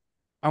win,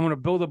 I'm going to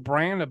build a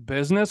brand, a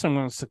business, I'm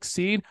going to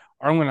succeed,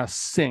 or I'm going to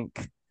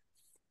sink.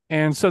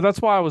 And so that's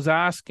why I was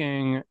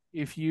asking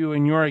if you,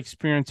 in your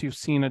experience, you've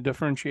seen a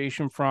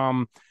differentiation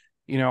from,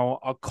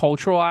 a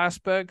cultural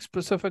aspect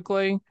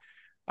specifically.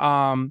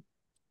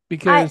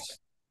 Because,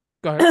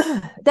 go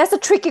ahead. That's a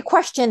tricky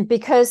question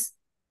because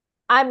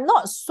I'm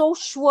not so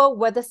sure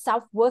whether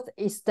self-worth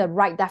is the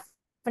right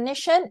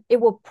definition. It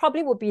will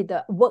probably be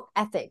the work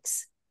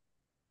ethics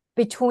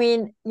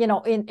between,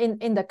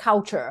 in the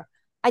culture.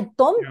 I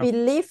don't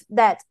believe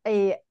that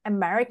a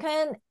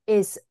American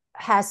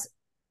has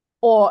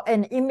or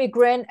an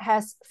immigrant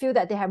has feel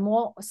that they have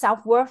more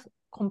self-worth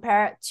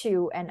compared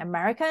to an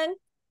American,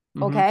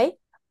 okay,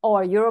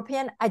 or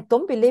European. I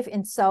don't believe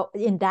in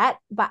that,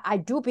 but I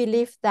do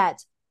believe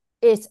that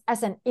it's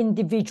as an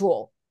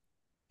individual.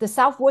 The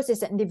self-worth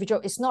is an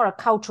individual. It's not a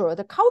cultural.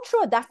 The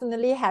cultural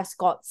definitely has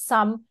got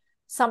some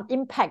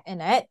impact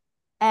in it,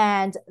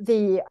 and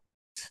the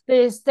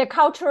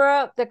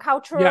cultural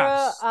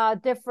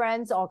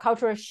difference or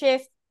cultural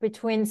shift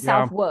between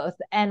self-worth.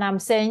 And I'm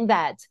saying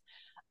that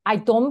I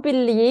don't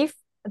believe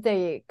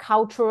the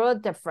cultural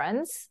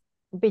difference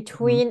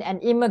between an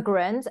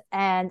immigrant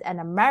and an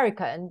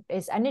American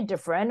is any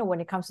different when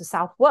it comes to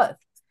self-worth.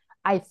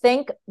 I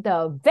think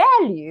the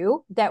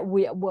value that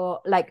we were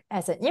like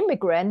as an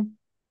immigrant,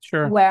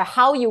 where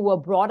how you were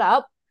brought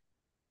up,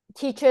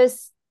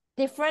 teaches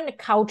different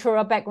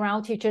cultural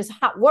background, teaches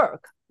hard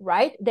work,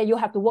 right? That you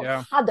have to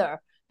work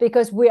harder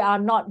because we are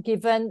not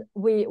given,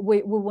 we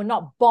were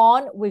not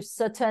born with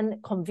certain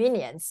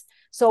convenience.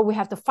 So we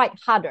have to fight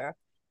harder.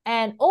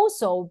 And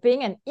also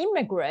being an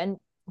immigrant,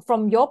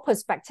 from your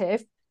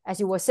perspective, as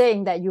you were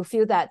saying, that you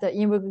feel that the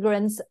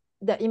immigrants,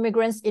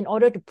 in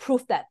order to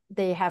prove that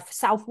they have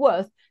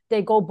self-worth,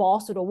 they go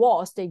balls to the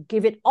walls, they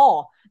give it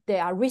all. They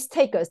are risk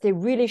takers. They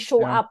really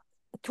show up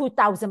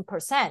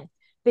 2,000%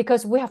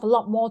 because we have a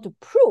lot more to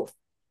prove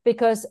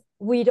because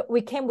we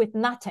came with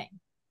nothing,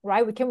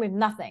 right? We came with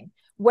nothing.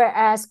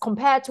 Whereas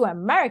compared to an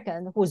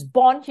American who's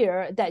born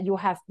here, that you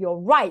have your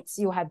rights,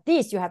 you have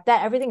this, you have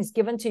that, everything is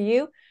given to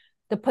you.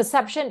 The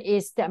perception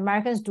is the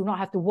Americans do not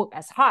have to work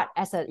as hard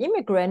as an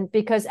immigrant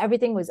because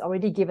everything was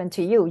already given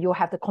to you. You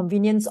have the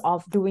convenience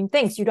of doing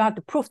things. You don't have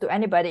to prove to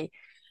anybody.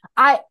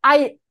 I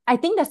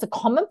think that's a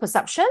common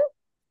perception.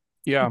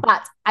 Yeah.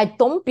 But I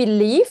don't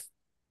believe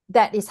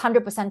that is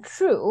 100%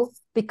 true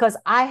because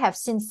I have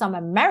seen some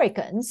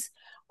Americans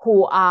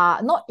who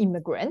are not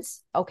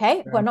immigrants,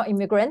 okay? Who are not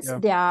immigrants.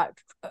 They are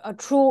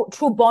true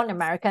born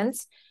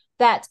Americans,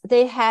 that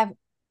they have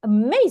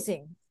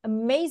amazing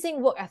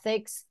work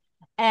ethics.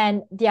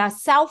 And their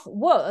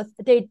self-worth,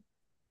 I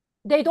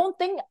don't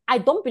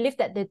believe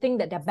that they think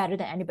that they're better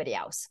than anybody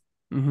else.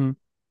 Mm-hmm.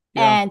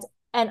 Yeah.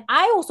 And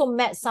I also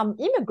met some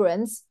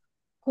immigrants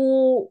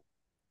who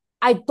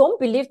I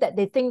don't believe that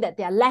they think that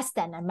they are less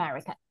than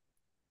American.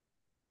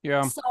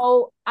 Yeah.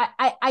 So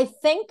I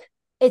think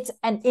it's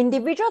an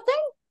individual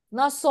thing,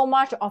 not so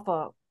much of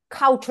a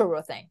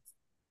cultural thing.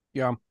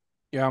 Yeah.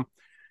 Yeah.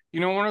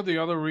 One of the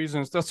other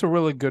reasons, that's a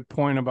really good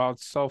point about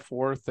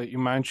self-worth that you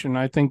mentioned.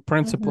 I think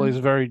principally is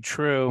very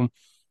true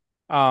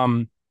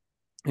in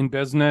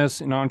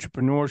business, in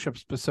entrepreneurship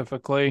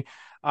specifically.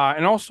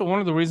 And also one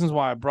of the reasons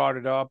why I brought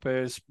it up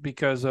is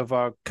because of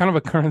a kind of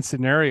a current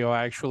scenario,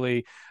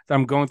 actually, that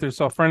I'm going through.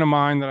 So a friend of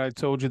mine that I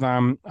told you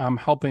that I'm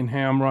helping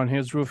him run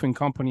his roofing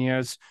company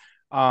is,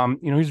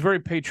 he's very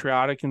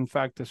patriotic. In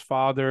fact, his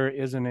father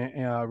is a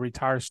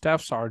retired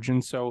staff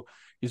sergeant. So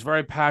he's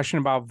very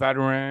passionate about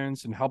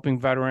veterans and helping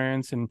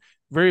veterans and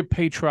very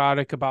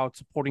patriotic about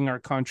supporting our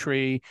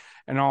country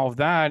and all of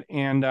that.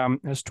 And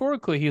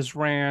historically, he's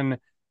ran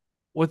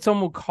what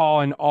some would call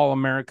an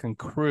all-American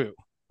crew,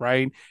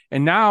 right?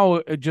 And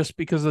now, just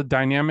because of the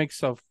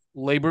dynamics of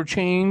labor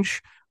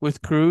change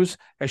with crews,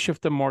 has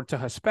shifted more to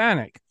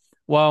Hispanic.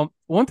 Well,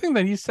 one thing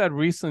that he said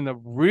recently that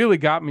really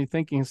got me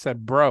thinking, he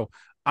said, bro,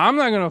 I'm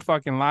not going to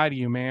fucking lie to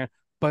you, man,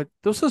 but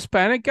those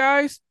Hispanic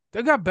guys,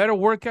 they got better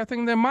work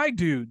ethic than my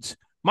dudes.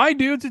 My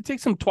dudes, it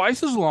takes them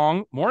twice as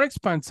long, more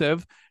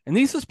expensive. And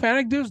these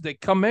Hispanic dudes, they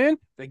come in,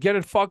 they get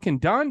it fucking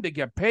done, they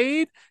get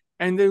paid,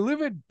 and they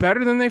live it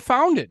better than they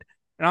found it.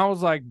 And I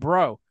was like,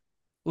 bro,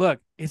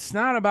 look, it's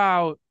not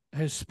about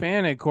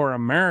Hispanic or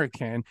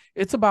American.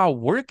 It's about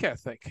work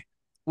ethic,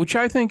 which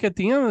I think at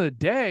the end of the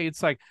day,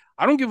 it's like,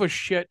 I don't give a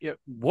shit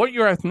what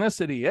your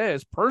ethnicity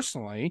is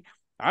personally.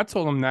 I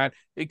told them that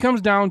it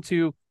comes down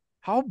to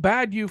how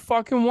bad you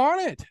fucking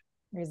want it.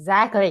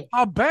 Exactly.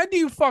 How bad do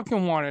you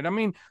fucking want it? I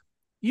mean,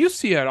 you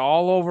see it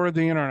all over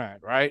the internet,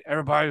 right?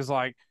 Everybody's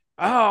like,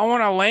 oh, I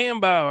want a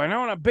Lambo and I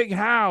want a big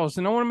house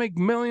and I want to make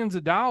millions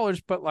of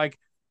dollars. But like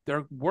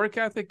their work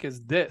ethic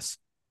is this.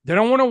 They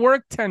don't want to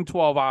work 10,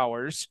 12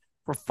 hours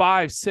for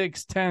 5,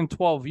 6, 10,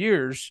 12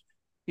 years.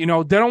 You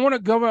know, they don't want to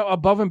go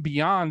above and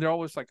beyond. They're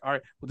always like, all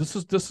right, well, this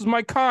is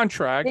my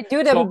contract. They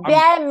do the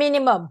bare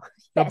minimum.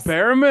 The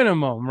bare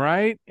minimum,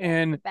 right?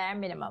 And bare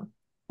minimum.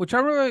 Which I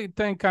really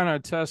think kind of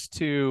attests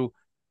to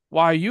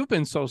why you've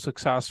been so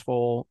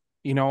successful,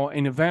 you know,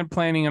 in event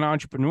planning and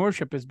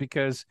entrepreneurship, is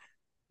because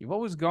you've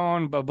always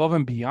gone above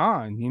and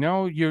beyond, you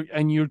know,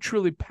 you're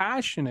truly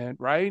passionate,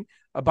 right,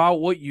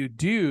 about what you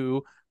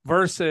do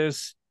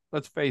versus,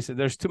 let's face it,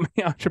 there's too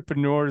many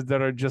entrepreneurs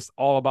that are just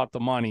all about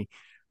the money.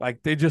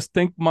 Like they just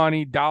think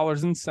money,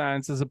 dollars and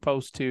cents, as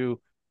opposed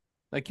to,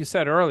 like you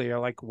said earlier,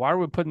 like, why are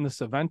we putting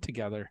this event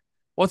together?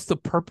 What's the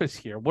purpose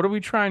here? What are we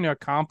trying to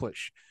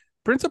accomplish?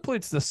 Principally,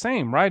 it's the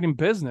same, right? In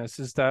business,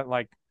 is that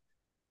like,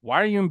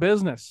 why are you in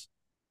business?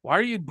 Why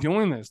are you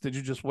doing this? Did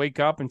you just wake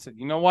up and say,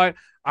 you know what?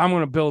 I'm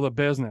going to build a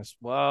business.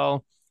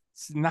 Well,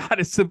 it's not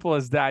as simple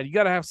as that. You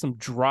got to have some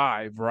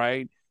drive,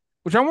 right?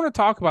 Which I want to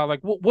talk about. Like,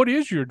 what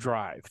is your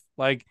drive?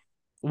 Like,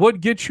 what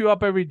gets you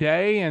up every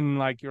day? And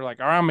like, you're like,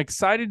 all right, I'm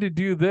excited to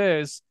do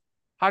this.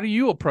 How do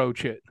you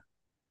approach it?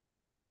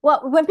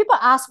 Well, when people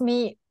ask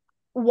me,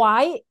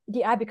 why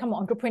did I become an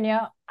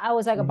entrepreneur? I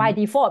was like, by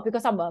default,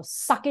 because I'm a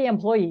sucky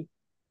employee.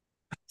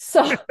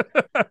 So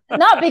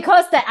not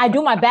because that I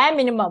do my bare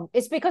minimum.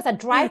 It's because I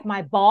drive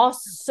my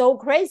boss so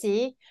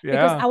crazy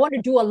because I want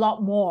to do a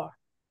lot more.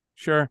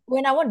 Sure.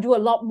 When I want to do a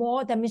lot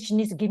more, that means she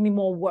needs to give me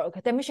more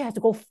work. That means she has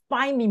to go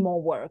find me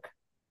more work.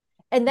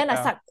 And then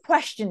I start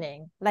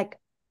questioning, like,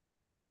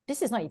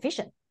 this is not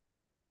efficient.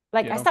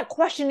 Like I start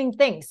questioning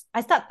things.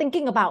 I start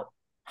thinking about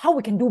how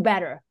we can do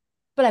better.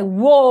 But like,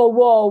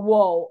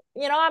 whoa.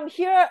 You know, I'm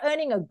here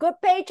earning a good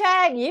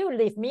paycheck. You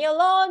leave me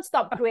alone.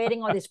 Stop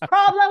creating all this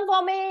problem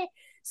for me.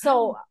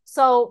 So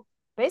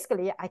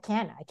basically,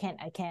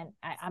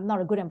 I'm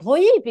not a good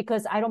employee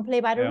because I don't play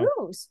by the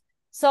rules.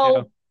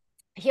 So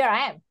here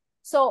I am.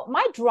 So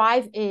my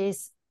drive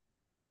is,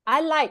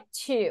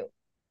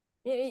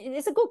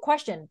 it's a good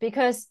question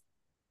because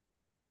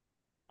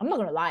I'm not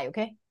going to lie,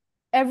 okay?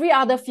 Every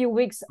other few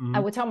weeks,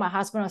 I would tell my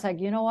husband, I was like,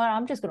 you know what?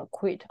 I'm just going to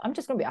quit. I'm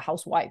just going to be a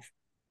housewife.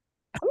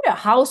 I'm going to be a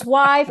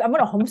housewife. I'm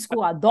going to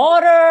homeschool our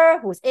daughter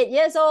who's 8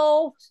 years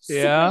old.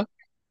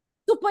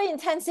 Super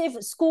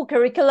intensive school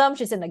curriculum.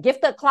 She's in a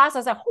gifted class. I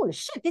was like, holy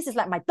shit, this is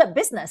like my third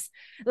business.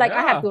 Like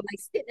I have to like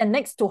sit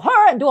next to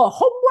her and do her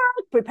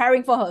homework,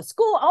 preparing for her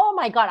school. Oh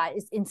my God,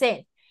 it's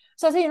insane.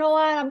 So I said, you know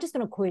what? I'm just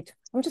going to quit.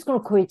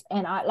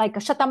 And I like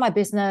shut down my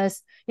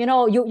business. You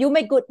know, you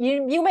make good,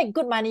 you make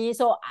good money.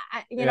 So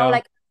you know,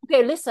 like,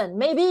 okay, listen,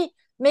 maybe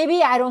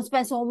I don't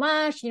spend so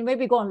much, you know,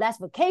 maybe go on less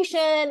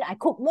vacation, I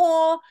cook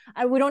more,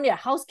 and we don't need a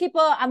housekeeper.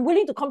 I'm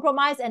willing to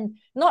compromise and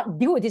not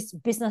deal with this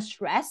business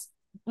stress.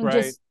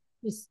 And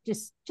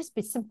just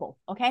be simple,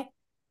 okay?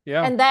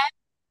 Yeah. And then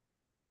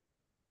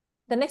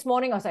the next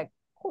morning I was like,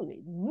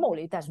 holy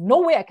moly, there's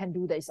no way I can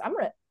do this.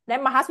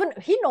 Then my husband,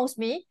 he knows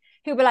me.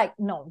 He'll be like,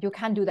 no, you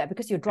can't do that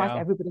because you drive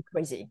everybody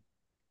crazy.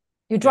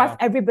 You drive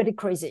everybody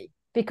crazy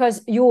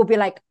because you will be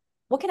like,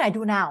 what can I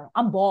do now?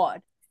 I'm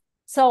bored.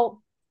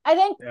 So I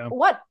think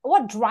what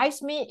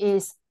drives me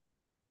is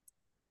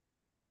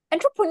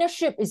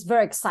entrepreneurship is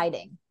very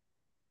exciting.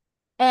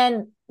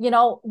 And you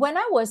know, when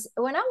I was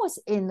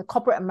in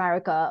corporate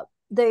America,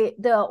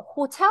 the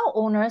hotel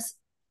owners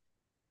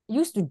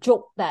used to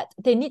joke that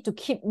they need to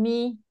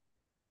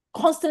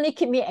constantly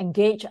keep me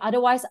engaged.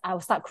 Otherwise, I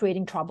will start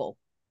creating trouble.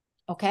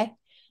 Okay,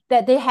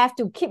 that they have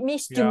to keep me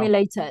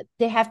stimulated.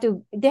 They have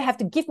to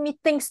give me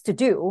things to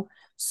do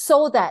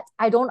so that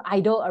I don't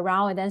idle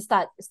around and then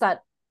start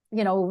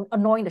you know,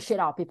 annoying the shit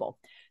out of people.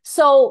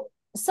 So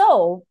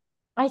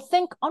I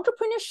think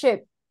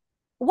entrepreneurship,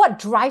 what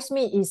drives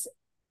me is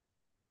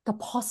the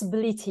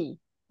possibility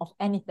of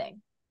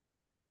anything.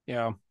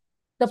 Yeah.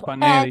 The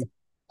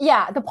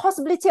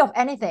possibility of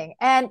anything.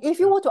 And if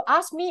you were to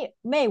ask me,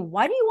 May,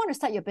 why do you want to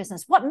start your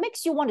business? What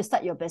makes you want to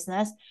start your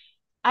business?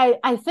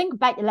 I think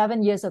back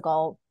 11 years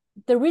ago,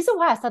 the reason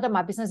why I started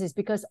my business is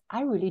because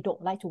I really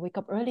don't like to wake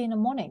up early in the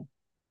morning.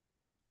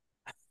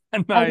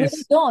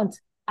 Nice.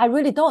 I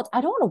really don't.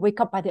 I don't want to wake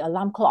up by the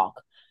alarm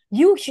clock.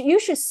 You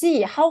should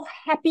see how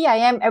happy I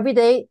am every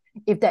day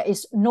if there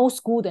is no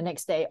school the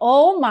next day.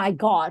 Oh my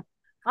God.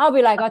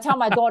 I'll tell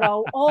my daughter,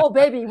 oh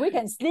baby, we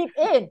can sleep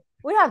in.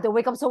 We don't have to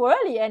wake up so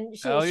early. And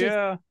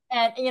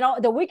and you know,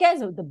 the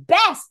weekends are the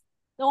best.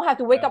 Don't have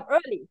to wake up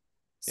early.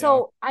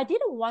 So I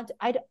don't want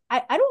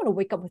to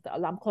wake up with the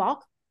alarm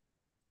clock.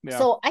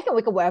 So I can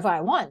wake up wherever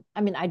I want.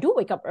 I mean, I do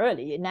wake up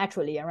early,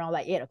 naturally, around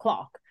like 8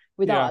 o'clock,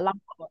 without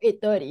alarm clock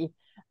at 8:30.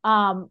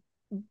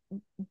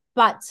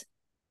 But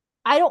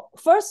I don't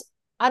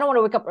want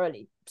to wake up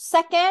early.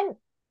 Second,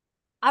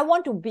 I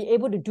want to be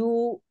able to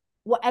do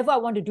whatever I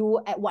want to do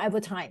at whatever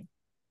time.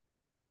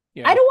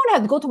 Yeah. I don't want to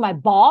have to go to my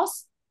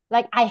boss.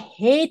 Like, I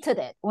hated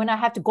it when I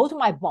have to go to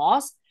my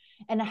boss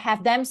and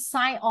have them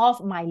sign off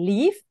my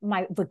leave,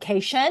 my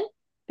vacation,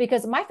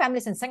 because my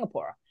family's in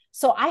Singapore.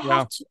 So I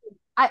have to,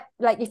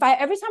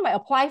 every time I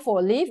apply for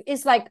a leave,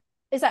 it's like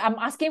I'm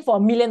asking for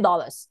 $1 million.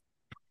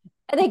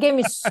 And they gave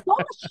me so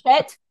much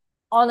shit,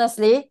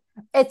 honestly.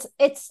 It's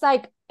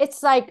like,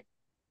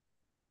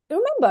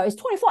 remember, it's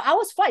 24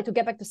 hours flight to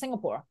get back to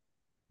Singapore.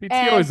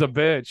 PTO is a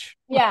bitch.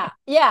 Yeah.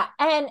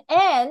 And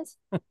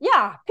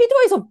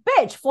PTO is a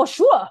bitch for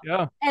sure.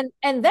 Yeah.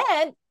 And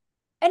then,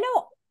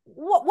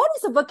 what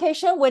is a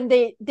vacation when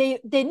they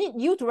need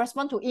you to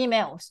respond to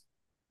emails?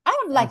 I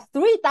have like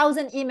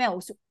 3,000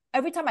 emails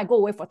every time I go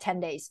away for 10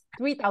 days.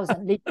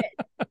 3,000 legit.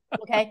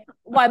 Okay.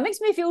 Well, it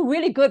makes me feel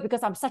really good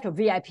because I'm such a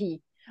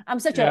VIP. I'm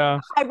such a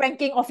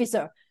high-ranking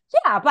officer.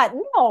 Yeah, but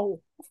no,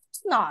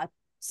 it's not.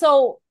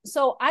 So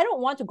I don't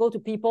want to go to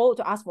people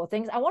to ask for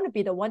things. I want to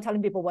be the one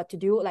telling people what to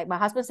do. Like my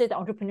husband said, the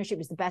entrepreneurship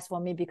is the best for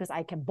me because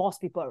I can boss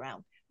people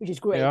around, which is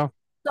great. Yeah.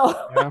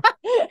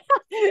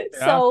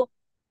 So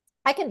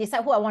I can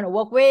decide who I want to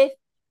work with.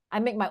 I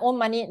make my own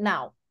money.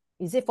 Now,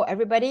 is it for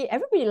everybody?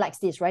 Everybody likes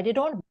this, right? They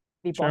don't want to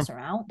be bossed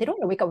around. They don't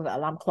want to wake up with an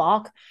alarm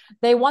clock.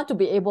 They want to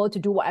be able to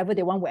do whatever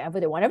they want,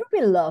 wherever they want.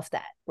 Everybody loves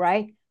that,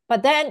 right?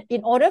 But then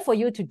in order for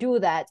you to do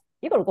that,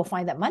 you got to go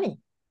find that money.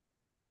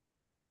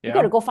 You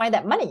got to go find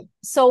that money.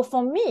 So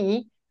for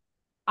me,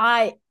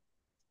 I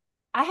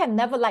have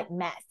never liked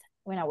math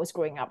when I was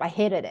growing up. I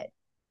hated it.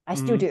 I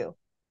still do.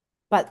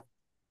 But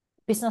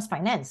business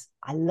finance,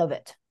 I love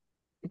it.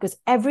 Because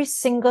every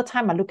single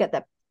time I look at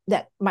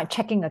that my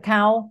checking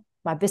account,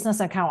 my business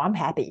account, I'm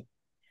happy.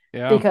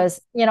 Yeah. Because,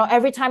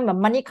 every time the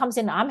money comes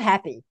in, I'm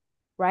happy.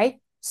 Right?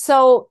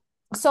 So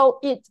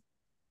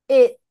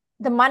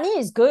the money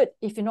is good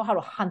if you know how to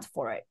hunt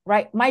for it.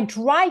 Right? My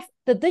drive,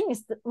 the thing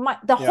is,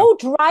 the whole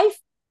drive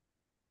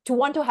to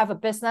want to have a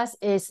business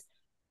is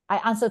I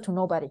answer to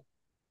nobody.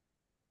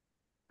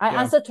 I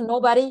answer to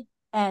nobody,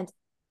 and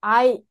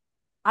I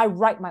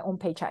write my own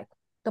paycheck.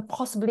 The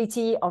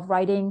possibility of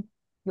writing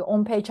your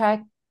own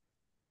paycheck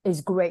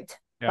is great,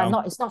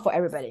 but it's not for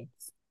everybody.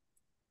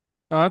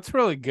 No, that's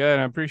really good.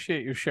 I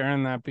appreciate you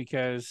sharing that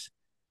because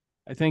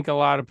I think a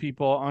lot of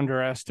people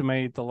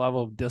underestimate the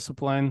level of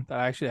discipline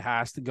that actually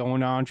has to go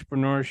into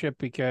entrepreneurship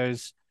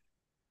because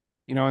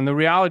and the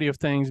reality of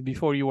things,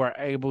 before you are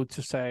able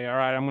to say, all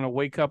right, I'm going to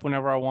wake up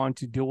whenever I want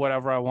to, do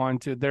whatever I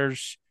want to,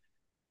 there's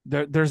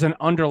an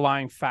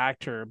underlying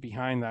factor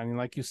behind that. And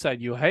like you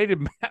said, you hated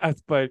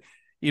math, but,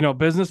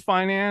 business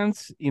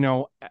finance,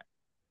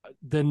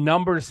 the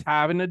numbers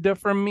having a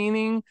different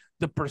meaning,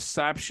 the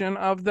perception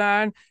of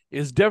that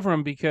is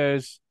different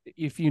because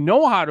if you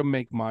know how to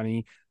make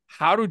money,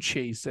 how to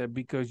chase it,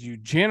 because you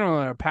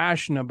generally are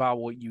passionate about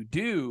what you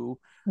do,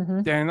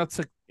 then that's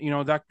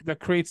that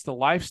creates the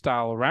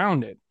lifestyle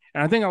around it.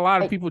 And I think a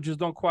lot of people just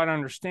don't quite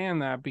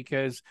understand that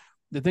because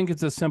they think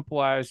it's as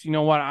simple as, I'm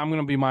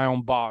going to be my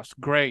own boss.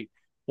 Great.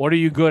 What are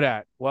you good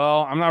at?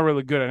 Well, I'm not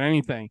really good at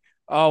anything.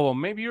 Oh, well,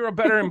 maybe you're a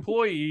better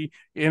employee,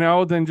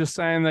 than just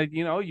saying that,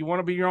 you want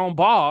to be your own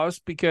boss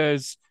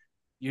because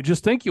you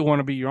just think you want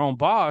to be your own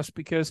boss.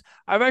 Because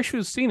I've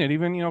actually seen it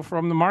even,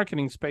 from the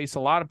marketing space, a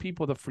lot of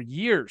people that for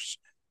years,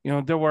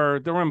 there were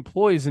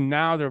employees and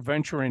now they're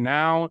venturing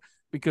out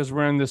because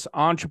we're in this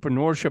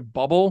entrepreneurship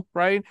bubble,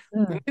 right?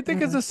 And I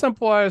think it's as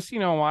simple as, I'm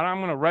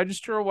going to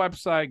register a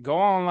website, go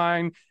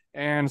online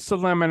and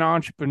suddenly I'm an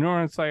entrepreneur.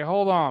 And it's like,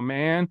 hold on,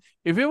 man.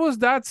 If it was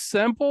that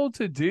simple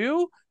to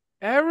do,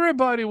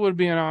 everybody would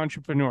be an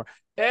entrepreneur.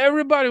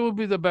 Everybody would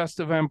be the best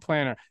event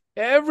planner.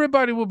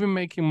 Everybody would be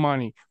making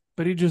money,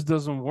 but it just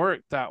doesn't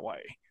work that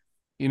way,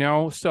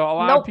 So a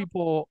lot of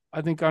people,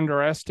 I think,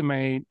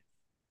 underestimate,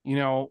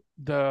 what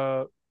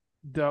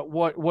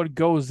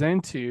goes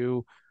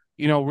into,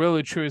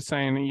 really truly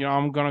saying,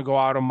 I'm going to go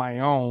out on my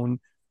own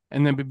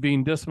and then be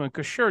being disciplined.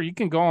 Because sure, you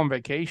can go on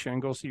vacation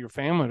and go see your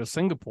family to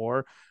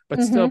Singapore,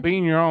 but still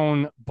being your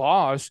own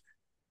boss,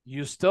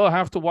 you still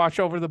have to watch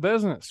over the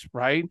business,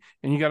 right?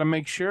 And you got to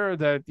make sure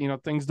that,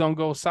 things don't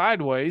go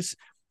sideways,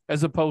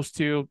 as opposed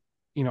to,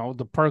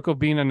 the perk of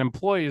being an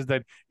employee is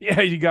that,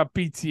 you got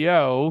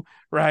PTO,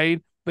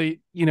 right? But,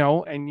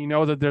 and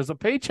that there's a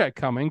paycheck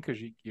coming because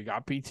you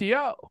got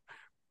PTO.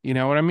 You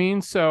know what I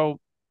mean? So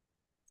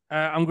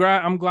I'm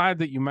glad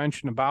that you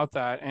mentioned about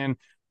that. And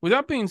with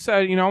that being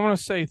said, I want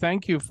to say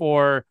thank you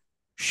for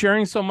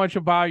sharing so much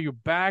about your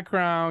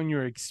background,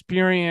 your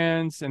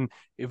experience, and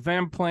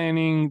event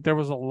planning. There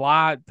was a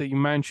lot that you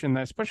mentioned,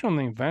 especially on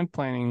the event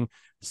planning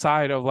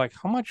side of like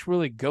how much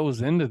really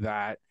goes into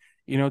that,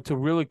 to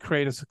really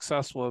create a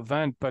successful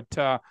event.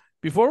 But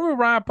before we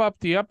wrap up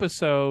the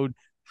episode,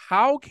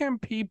 how can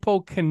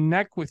people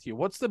connect with you?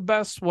 What's the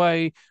best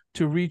way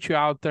to reach you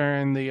out there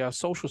in the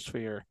social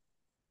sphere?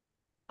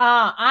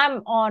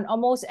 I'm on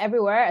almost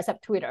everywhere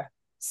except Twitter.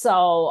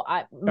 So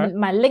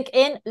my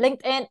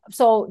LinkedIn.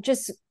 So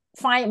just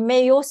find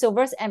May Yeo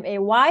Silvers,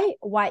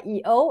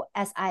 MAYYEO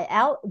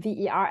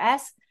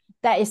SILVERS.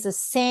 That is the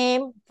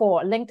same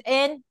for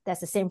LinkedIn. That's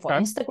the same for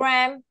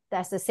Instagram.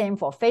 That's the same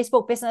for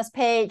Facebook business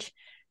page.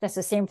 That's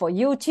the same for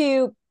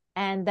YouTube.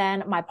 And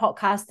then my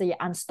podcast, The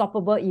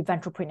Unstoppable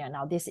Eventrepreneur.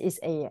 Now, this is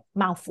a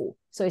mouthful.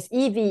 So it's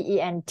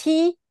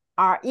EVENTREPRENEUR.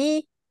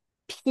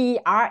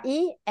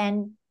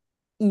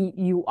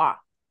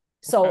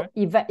 So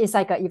it's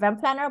like an event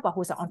planner, but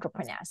who's an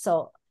entrepreneur.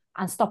 So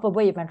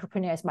Unstoppable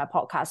Eventrepreneur is my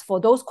podcast. For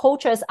those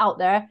coaches out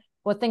there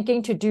who are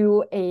thinking to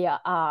do a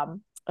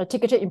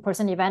ticketed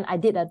in-person event, I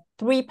did a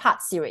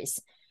 3-part series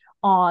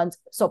on.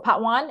 So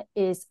part 1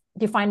 is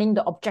defining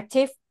the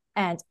objective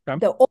and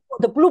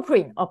the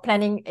blueprint of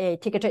planning a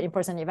ticketed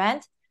in-person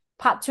event.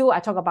 Part 2, I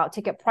talk about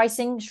ticket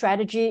pricing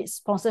strategy,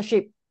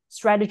 sponsorship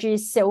strategy,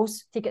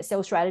 ticket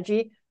sales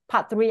strategy.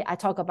 Part 3, I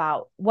talk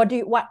about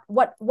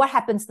what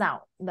happens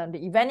now. Then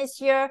the event is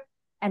here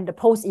and the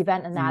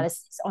post-event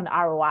analysis on the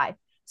ROI.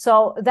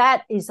 So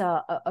that is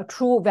a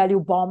true value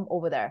bomb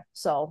over there.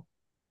 So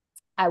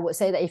I would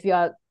say that if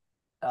you're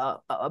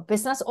a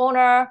business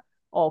owner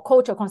or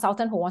coach or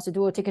consultant who wants to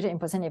do a ticketed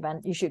in-person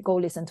event, you should go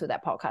listen to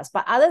that podcast.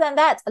 But other than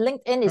that,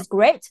 LinkedIn is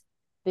great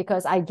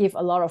because I give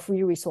a lot of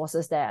free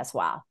resources there as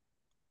well.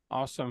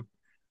 Awesome.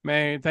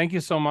 May, thank you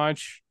so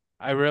much.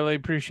 I really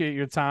appreciate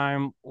your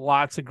time.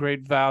 Lots of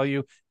great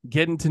value.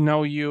 Getting to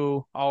know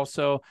you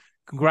also.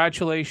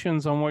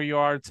 Congratulations on where you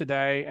are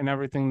today and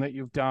everything that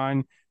you've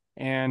done.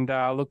 And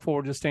look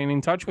forward to staying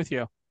in touch with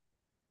you.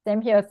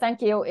 Same here.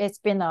 Thank you. It's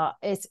been a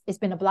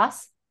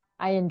blast.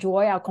 I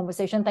enjoy our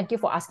conversation. Thank you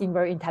for asking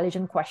very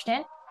intelligent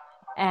question.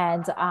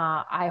 And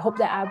I hope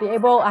that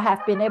I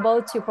have been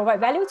able to provide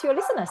value to your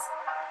listeners.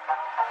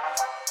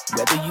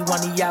 Whether you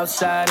on the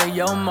outside of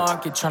your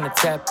market trying to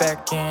tap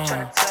back in,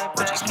 or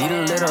just need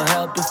a little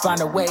help to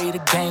find a way to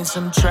gain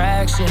some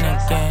traction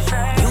again,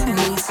 you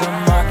need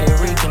some market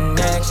reconnection.